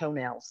painted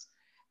toenails.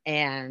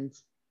 And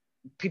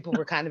people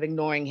were kind of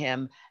ignoring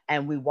him,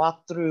 and we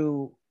walked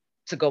through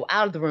to go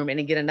out of the room and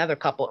then get another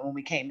couple. And when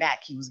we came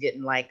back, he was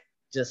getting like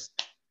just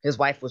his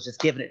wife was just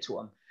giving it to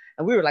him,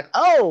 and we were like,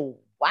 oh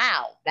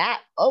wow,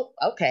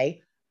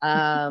 okay.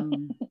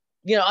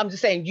 You know, I'm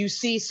just saying, you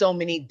see so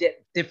many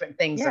different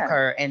things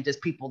occur and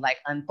just people like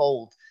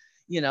unfold,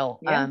 you know.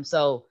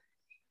 So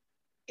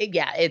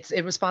it's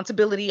a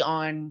responsibility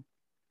on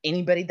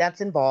anybody that's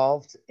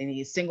involved,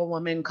 any single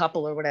woman,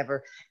 couple, or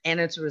whatever, and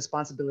it's a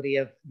responsibility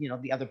of, you know,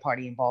 the other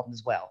party involved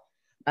as well.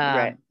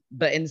 Right.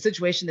 But in the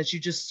situation that you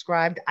just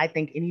described, I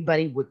think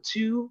anybody with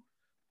two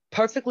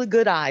perfectly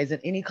good eyes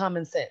and any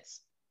common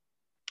sense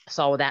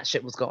saw where that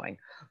shit was going.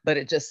 But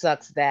it just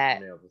sucks that. I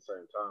mean, at the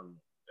same time,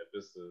 if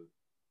it's the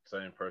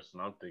same person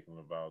I'm thinking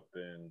about,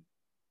 then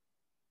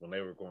when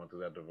they were going through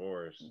that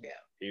divorce,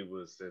 he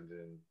was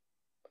sending,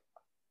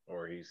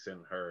 or he sent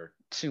her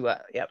to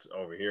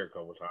over here a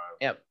couple times.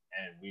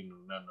 And we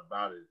knew nothing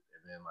about it.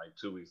 And then like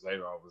 2 weeks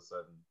later, all of a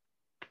sudden,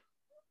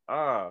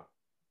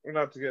 we're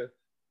not together.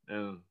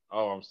 And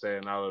I'm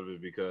staying out of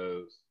it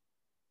because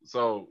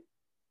never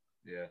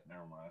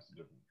mind. It's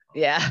different.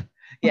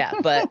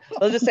 But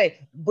let's just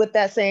say with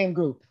that same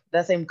group,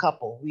 that same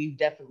couple, we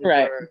definitely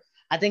were.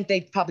 I think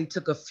they probably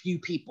took a few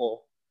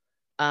people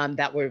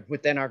that were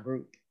within our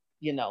group,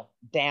 you know,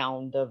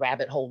 down the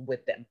rabbit hole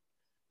with them.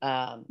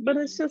 But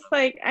it's just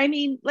like,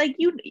 you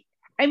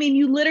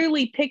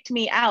literally picked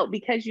me out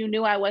because you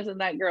knew I wasn't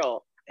that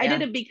girl. I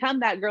didn't become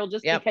that girl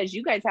just because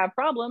you guys have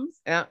problems.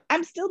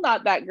 I'm still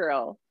not that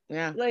girl.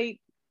 Like,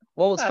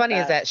 well, what's funny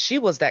is that she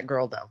was that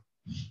girl though.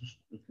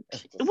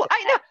 Well,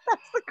 I know.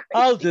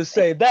 I'll just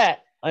say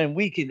that, and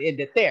we can end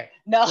it there.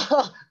 No.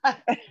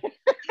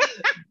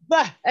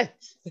 But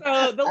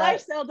so the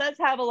lifestyle does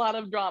have a lot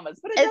of dramas,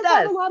 but it does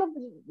have a lot of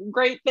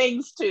great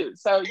things too.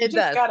 So you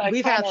just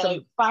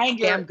gotta find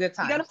your good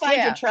times. You gotta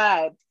find your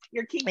tribe,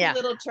 your kinky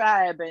little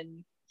tribe,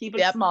 and keep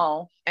it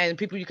small. And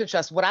people you can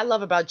trust. What I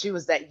love about you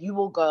is that you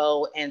will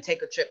go and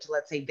take a trip to,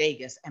 let's say,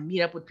 Vegas and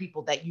meet up with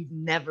people that you've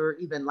never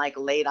even like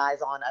laid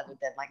eyes on other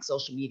than like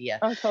social media,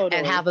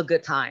 and have a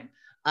good time.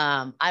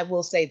 I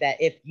will say that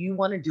if you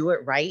want to do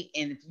it right,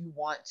 and if you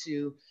want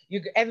to,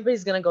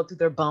 everybody's going to go through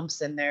their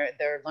bumps and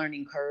their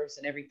learning curves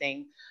and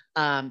everything,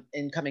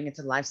 in coming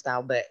into the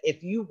lifestyle. But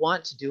if you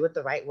want to do it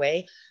the right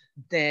way,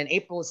 then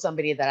April is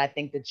somebody that I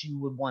think that you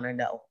would want to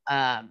know.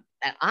 And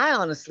I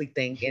honestly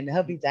think, and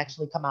hubby's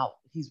actually come out,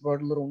 he's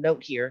wrote a little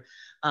note here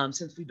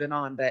since we've been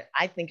on, but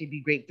I think it'd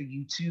be great for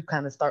you to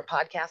kind of start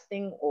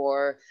podcasting,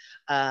 or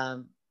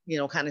you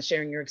know, kind of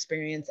sharing your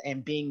experience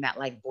and being that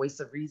like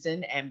voice of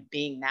reason, and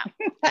being that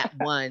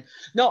one.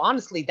 No,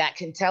 honestly, that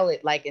can tell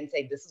it like and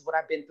say, this is what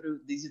I've been through.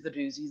 These are the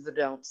do's, these are the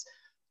don'ts.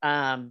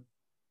 And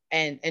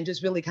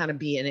just really kind of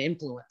be an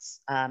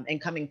influence,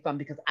 and coming from,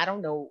 because I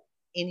don't know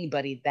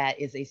anybody that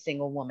is a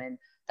single woman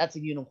that's a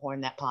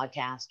unicorn, that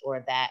podcast,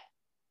 or that,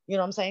 you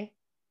know what I'm saying?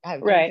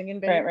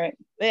 Right.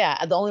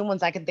 Yeah. The only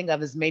ones I can think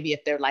of is maybe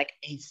if they're like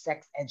a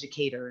sex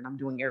educator, and I'm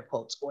doing air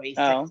quotes, or a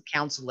sex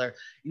counselor,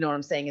 you know what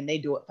I'm saying? And they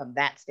do it from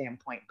that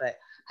standpoint. But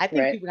I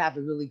think you would have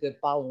a really good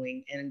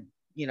following. And,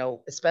 you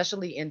know,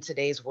 especially in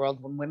today's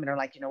world when women are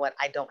like, you know what,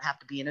 I don't have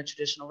to be in a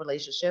traditional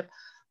relationship,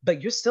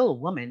 but you're still a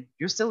woman.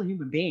 You're still a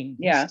human being.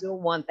 You still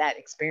want that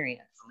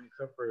experience. I mean,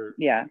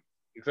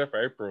 except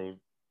for April,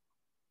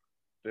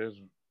 there's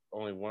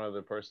only one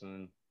other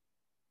person,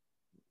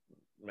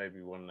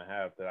 maybe one and a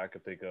half, that I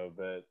could think of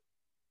that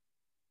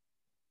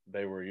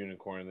they were a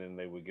unicorn and then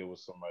they would get with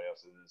somebody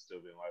else and then still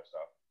be in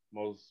lifestyle.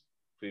 Most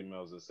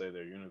females that say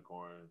they're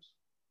unicorns,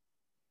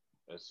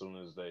 as soon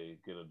as they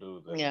get a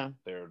dude,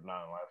 they're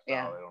not in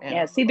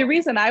lifestyle. See, the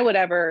reason I would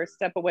ever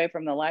step away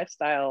from the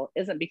lifestyle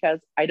isn't because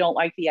I don't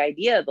like the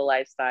idea of the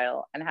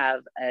lifestyle and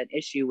have an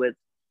issue with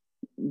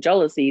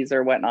jealousies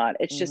or whatnot.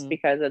 It's just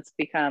because it's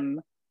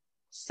become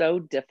so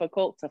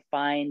difficult to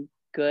find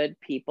good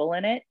people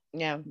in it.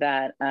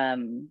 That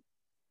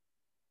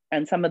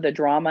and some of the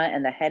drama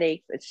and the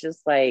headaches, it's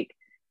just like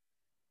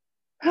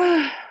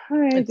I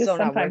just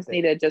sometimes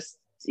need to just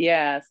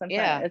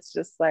sometimes it's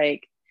just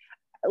like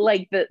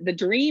the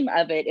dream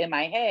of it in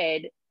my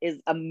head is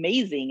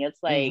amazing.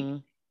 It's like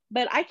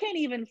but I can't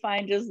even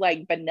find just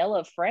like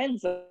vanilla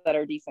friends that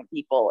are decent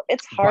people.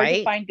 It's hard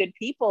to find good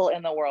people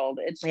in the world.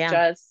 It's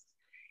just,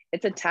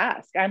 it's a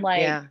task. I'm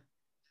like,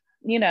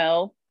 you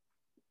know,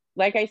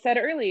 like I said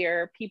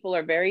earlier, people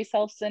are very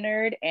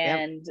self-centered,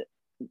 and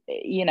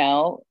you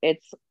know,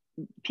 it's,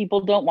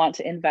 people don't want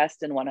to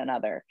invest in one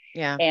another.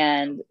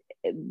 And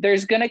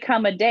there's going to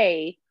come a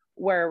day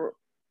where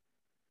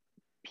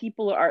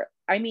people are,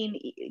 I mean,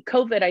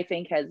 COVID, I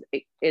think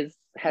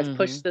has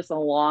pushed this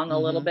along a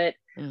little bit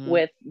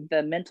with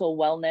the mental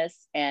wellness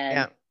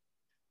and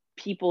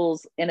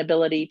people's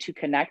inability to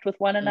connect with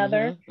one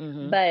another.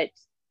 But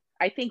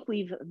I think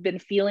we've been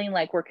feeling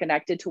like we're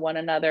connected to one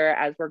another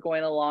as we're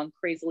going along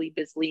crazily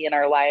busy in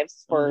our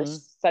lives for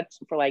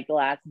like the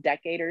last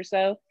decade or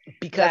so,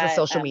 because of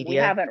social media. We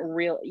haven't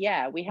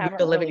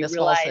really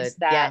realized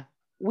that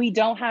we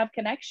don't have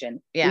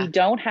connection. Yeah. We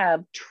don't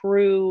have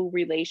true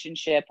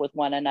relationship with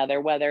one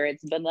another, whether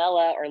it's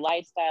vanilla or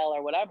lifestyle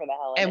or whatever the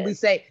hell it is. And we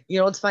say,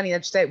 it's funny that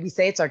you say, we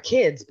say it's our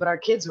kids, but our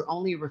kids are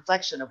only a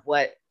reflection of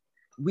what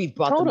we've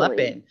brought them up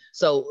in.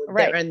 So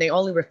and they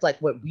only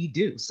reflect what we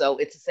do. So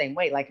it's the same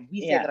way. Like if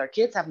we say that our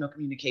kids have no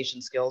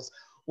communication skills,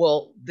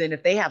 well, then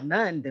if they have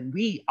none, then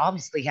we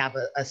obviously have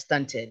a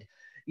stunted,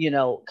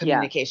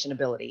 communication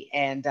ability.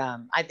 And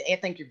I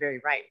think you're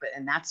very right.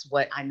 And that's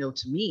what I know,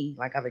 to me,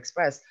 like I've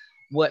expressed,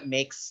 what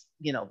makes,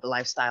 the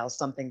lifestyle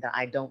something that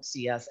I don't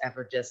see us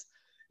ever just,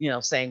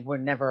 saying we're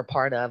never a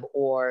part of,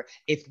 or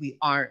if we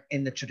aren't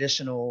in the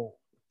traditional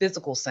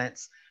physical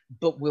sense,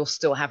 but we'll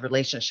still have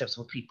relationships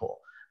with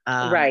people.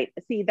 Right.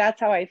 See, that's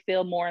how I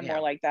feel more and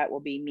more like that will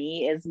be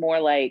me, is more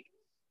like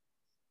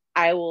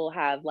I will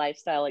have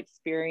lifestyle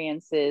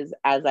experiences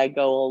as I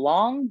go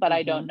along, but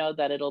I don't know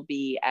that it'll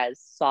be as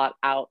sought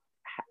out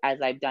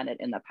as I've done it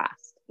in the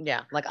past.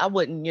 Yeah. Like I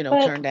wouldn't,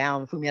 turn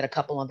down if we met a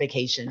couple on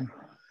vacation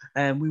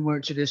and we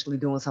weren't traditionally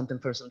doing something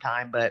for some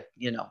time, but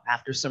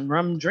after some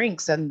rum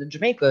drinks in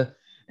Jamaica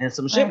and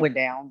some shit went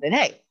down, then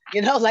hey,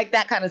 like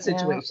that kind of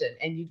situation.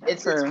 Yeah. And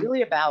it's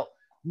really about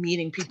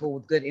meeting people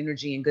with good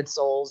energy and good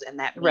souls, and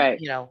that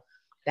to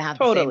have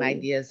the same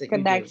ideas that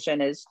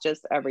connection is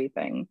just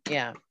everything.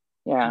 Yeah.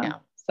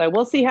 So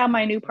we'll see how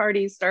my new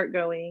parties start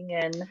going,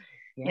 and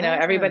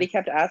everybody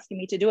kept asking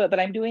me to do it, but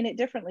I'm doing it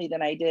differently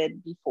than I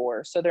did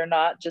before. So they're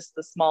not just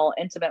the small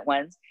intimate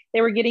ones. They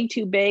were getting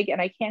too big,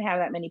 and I can't have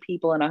that many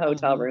people in a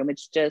hotel room.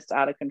 It's just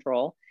out of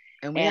control.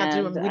 And we have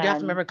to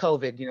remember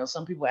COVID.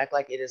 Some people act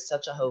like it is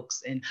such a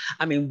hoax. And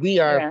I mean, we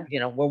are,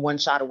 we're one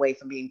shot away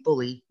from being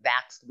fully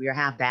vaxxed. We are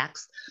half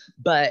vaxxed,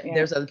 but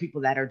there's other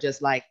people that are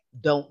just like,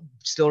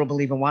 still don't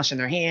believe in washing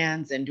their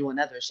hands and doing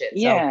other shit.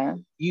 So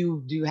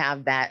you do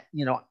have that,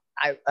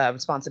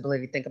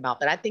 responsibility to think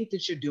about. But I think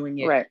that you're doing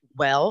it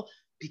well,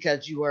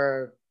 because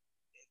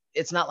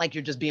it's not like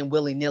you're just being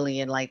willy-nilly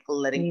and like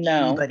letting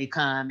anybody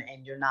come,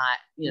 and you're not,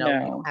 you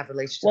don't have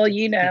relationships. Well,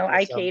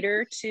 I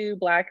cater to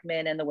Black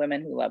men and the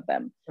women who love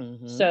them.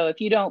 So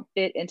if you don't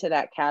fit into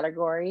that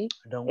category,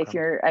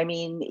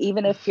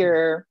 even if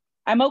you're,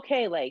 I'm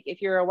okay. Like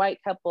if you're a white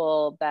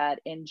couple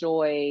that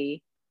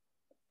enjoy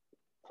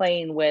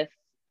playing with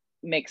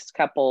mixed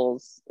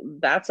couples,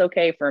 that's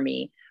okay for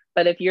me.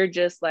 But if you're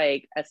just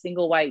like a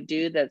single white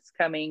dude that's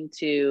coming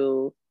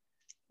to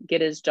get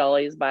his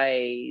jollies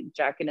by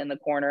jacking in the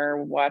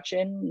corner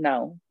watching,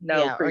 no,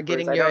 or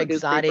getting your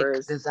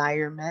exotic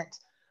desire met.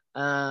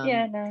 No,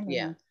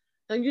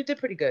 you did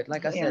pretty good.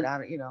 Like I said,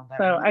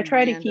 so I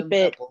try to keep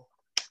it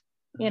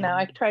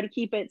I try to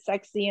keep it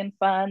sexy and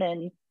fun,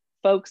 and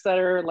folks that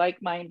are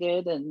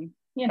like-minded, and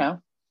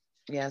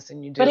yes,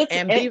 and you do,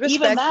 and be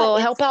respectful,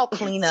 help out,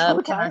 clean up.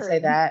 So can I say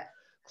that?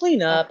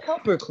 Clean up,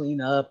 help her clean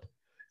up.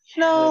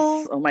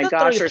 No. Oh my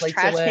gosh, there's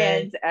trash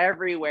cans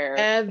everywhere.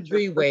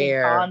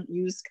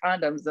 Used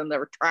condoms in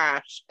their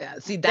trash. Yeah,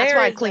 see, that's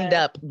why I cleaned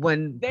up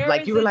when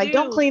like you were like,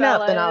 don't clean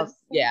up. And I was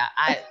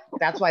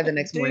that's why the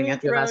next morning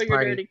after your last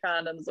party, dirty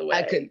condoms away.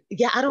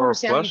 I don't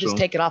understand how you just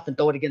take it off and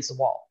throw it against the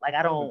wall. Like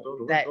I don't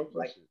so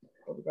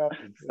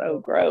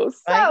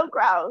gross. Right? So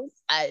gross.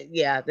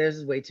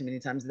 There's way too many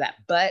times of that.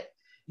 But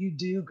you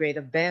do great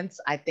events.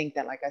 I think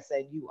that, like I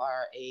said, you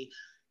are a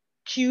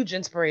huge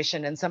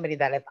inspiration, and somebody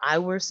that if I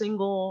were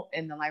single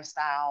in the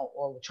lifestyle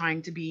or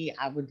trying to be,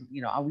 I would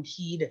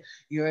heed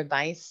your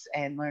advice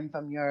and learn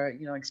from your,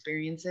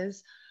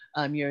 experiences.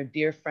 You're a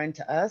dear friend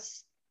to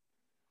us.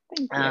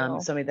 Thank you.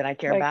 Somebody that I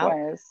care about.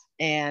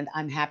 And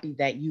I'm happy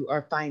that you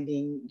are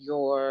finding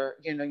your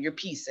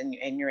peace, and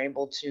you're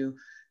able to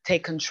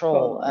take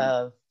control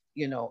of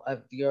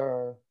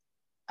your,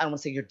 I don't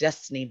want to say your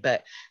destiny,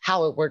 but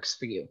how it works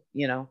for you,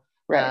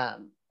 Right.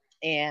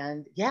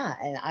 And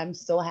I'm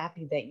so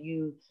happy that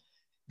you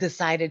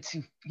decided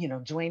to,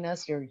 join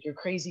us, your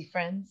crazy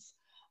friends,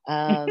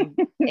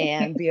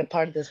 and be a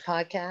part of this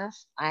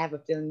podcast. I have a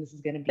feeling this is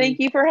going to be. Thank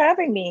you for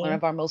having me. One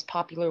of our most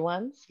popular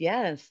ones.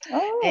 Yes.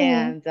 Oh.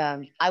 And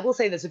I will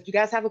say this: if you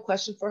guys have a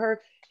question for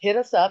her, hit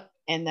us up,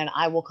 and then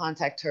I will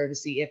contact her to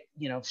see if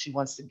she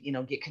wants to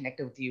get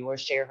connected with you or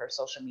share her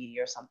social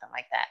media or something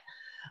like that.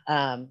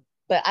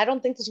 But I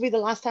don't think this will be the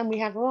last time we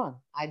have her on.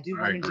 I do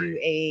want to do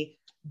a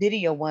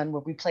video one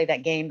where we play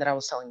that game that I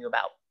was telling you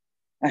about.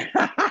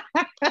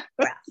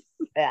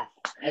 Yeah,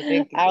 I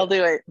think I'll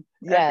do it.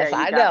 Yes,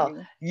 okay, I know.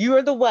 Me. You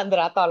are the one that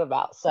I thought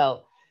about.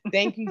 So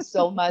thank you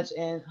so much.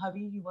 And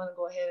hubby, you want to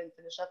go ahead and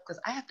finish up? Because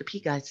I have to pee,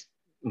 guys.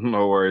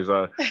 No worries.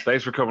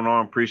 Thanks for coming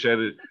on. Appreciate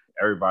it.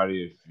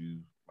 Everybody, if you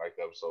like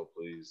the episode,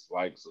 please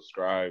like,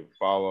 subscribe,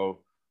 follow,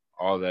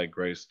 all that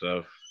great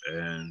stuff.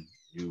 And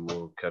you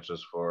will catch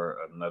us for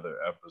another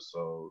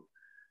episode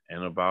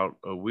in about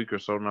a week or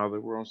so now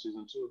that we're on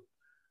season 2.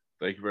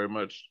 Thank you very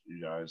much. You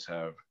guys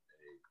have a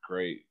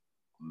great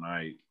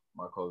night.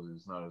 My clothing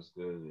is not as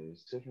good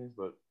as Tiffany's,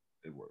 but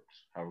it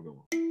works. Have a good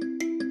one.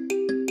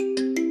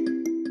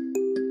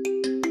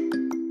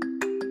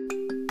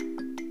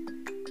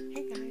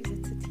 Hey guys,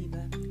 it's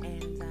Sativa,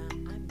 and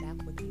I'm back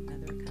with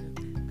another kind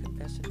of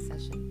confession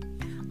session.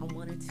 I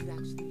wanted to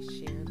actually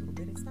share a little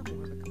bit. It's not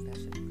more of a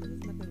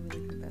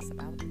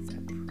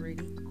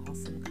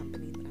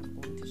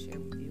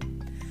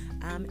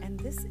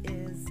this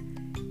is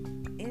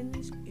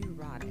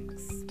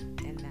Erotics,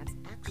 and that's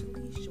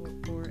actually short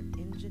for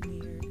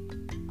Engineered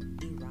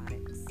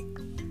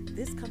Erotics.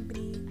 This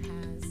company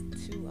has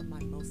two of my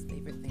most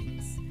favorite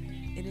things.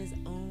 It is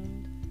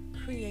owned,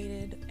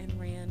 created, and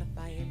ran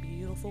by a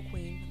beautiful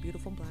queen, a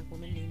beautiful black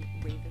woman named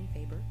Raven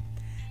Faber.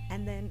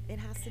 And then it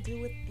has to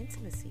do with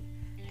intimacy.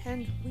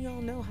 And we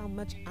all know how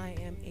much I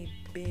am a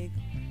big,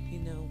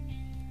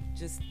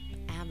 just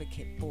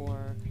advocate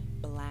for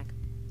black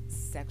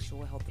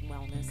sexual health and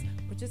wellness,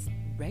 or just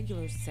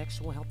regular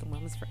sexual health and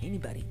wellness for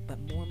anybody, but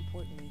more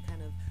importantly,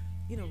 kind of,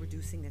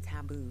 reducing the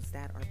taboos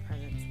that are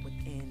present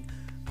within,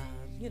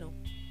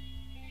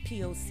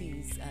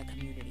 POC's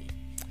community.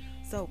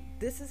 So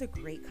this is a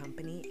great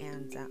company,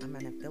 and I'm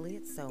an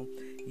affiliate, so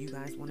you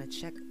guys want to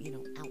check,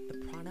 out the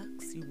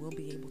products, you will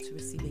be able to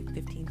receive a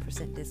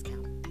 15%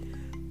 discount.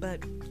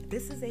 But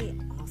this is a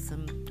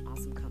awesome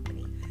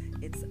company.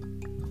 It's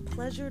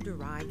pleasure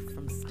derived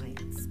from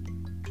science.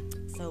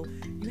 So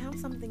you have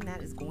something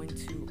that is going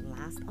to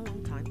last a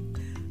long time,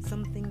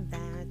 something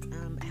that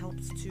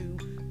helps to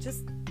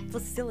just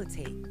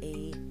facilitate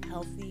a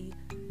healthy,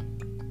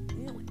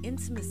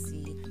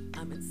 intimacy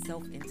and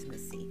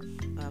self-intimacy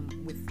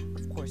with,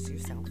 of course,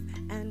 yourself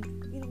and,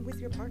 with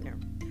your partner.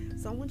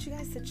 So I want you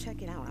guys to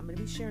check it out. I'm going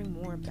to be sharing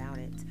more about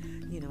it,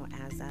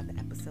 as the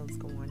episodes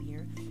go on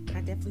here. But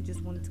I definitely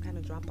just wanted to kind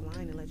of drop a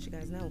line and let you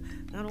guys know,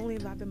 not only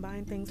have I been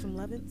buying things from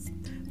Lovins,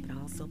 but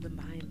I've also been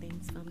buying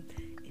things from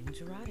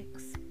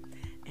Erotics.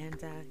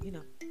 And,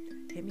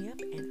 hit me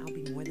up and I'll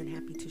be more than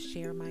happy to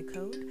share my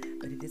code,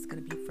 but it is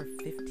going to be for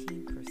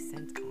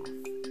 15% off.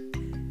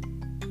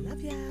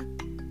 Love ya.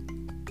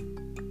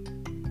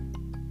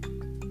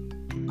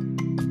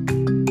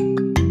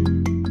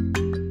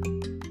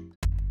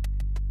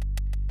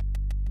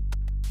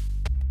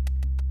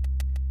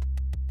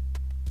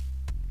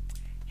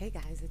 Hey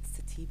guys, it's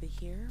Sativa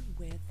here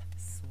with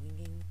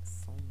Swinging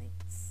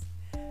Soulmates.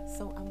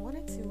 So I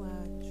wanted to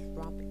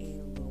drop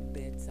a little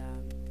bit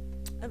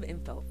of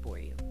info for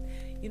you.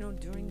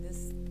 During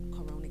this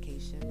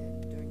coronation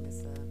and during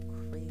this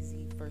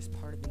crazy first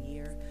part of the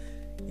year,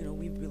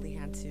 we really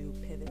had to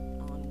pivot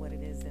on what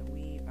it is that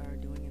we are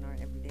doing in our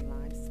everyday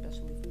lives,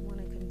 especially if we want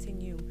to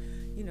continue,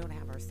 to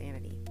have our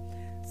sanity.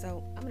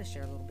 So I'm going to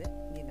share a little bit,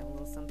 a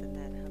little something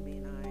that hubby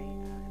and I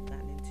have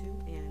gotten into,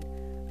 and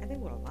I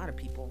think with a lot of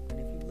people, and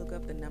if you look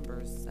up the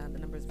numbers have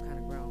kind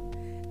of grown,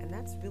 and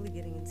that's really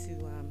getting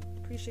into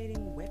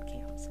appreciating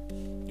webcams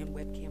and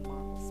webcam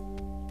models.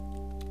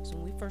 So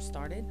when we first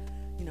started,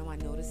 I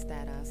noticed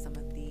that some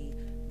of the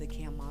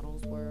cam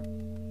models were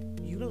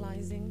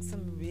utilizing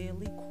some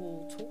really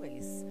cool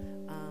toys.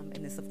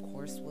 And this, of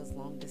course, was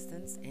long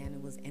distance, and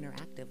it was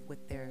interactive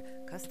with their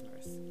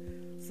customers.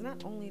 So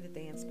not only did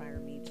they inspire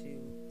me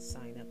to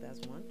sign up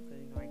as one,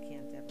 because, I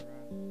can't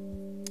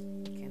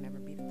ever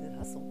beat a good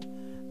hustle.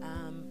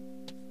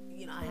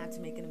 I had to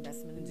make an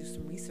investment and do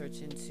some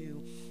research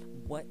into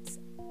what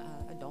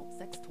adult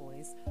sex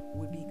toys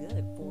would be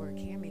good for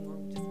camming, or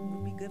just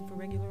would be good for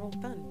regular old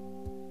fun.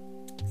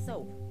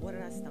 So, what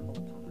did I stumble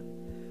upon?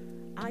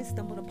 I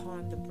stumbled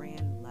upon the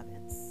brand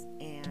Lovins,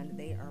 and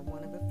they are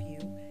one of a few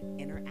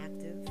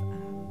interactive,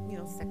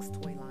 sex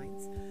toy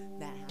lines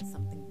that have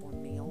something for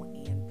male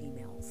and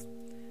females.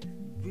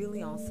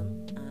 Really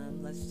awesome.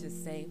 Let's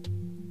just say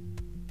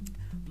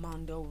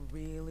Mondo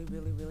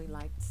really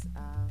liked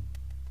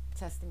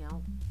testing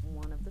out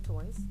one of the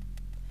toys.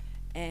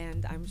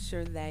 And I'm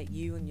sure that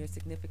you and your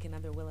significant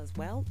other will as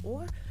well.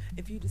 Or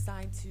if you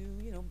decide to,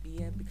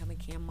 become a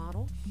cam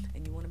model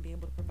and you want to be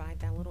able to provide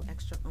that little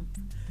extra oomph,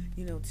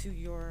 to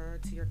your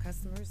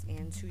customers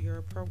and to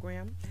your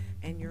program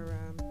and your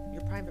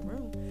private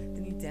room,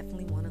 then you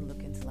definitely want to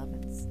look into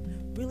Lovins.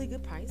 Really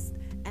good price,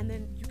 and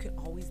then you can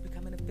always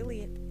become an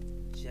affiliate,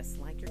 just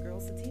like your girl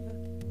Sativa.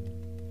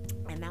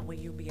 And that way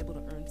you'll be able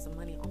to earn some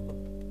money off of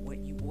what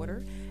you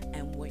order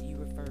and what you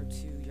refer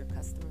to your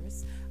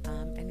customers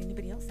and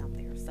anybody else out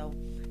there. So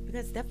you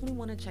guys definitely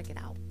want to check it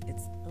out.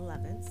 It's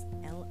Lovins,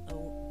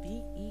 LOVENSE.com.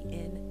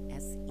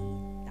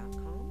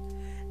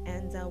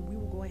 And we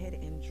will go ahead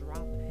and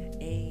drop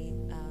a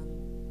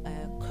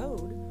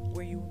code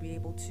where you will be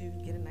able to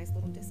get a nice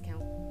little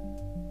discount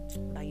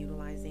by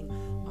utilizing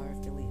our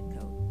affiliate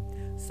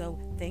code. So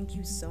thank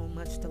you so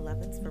much to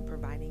Lovins for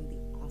providing the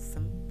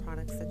awesome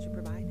products that you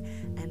provide,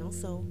 and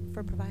also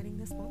for providing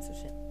the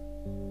sponsorship.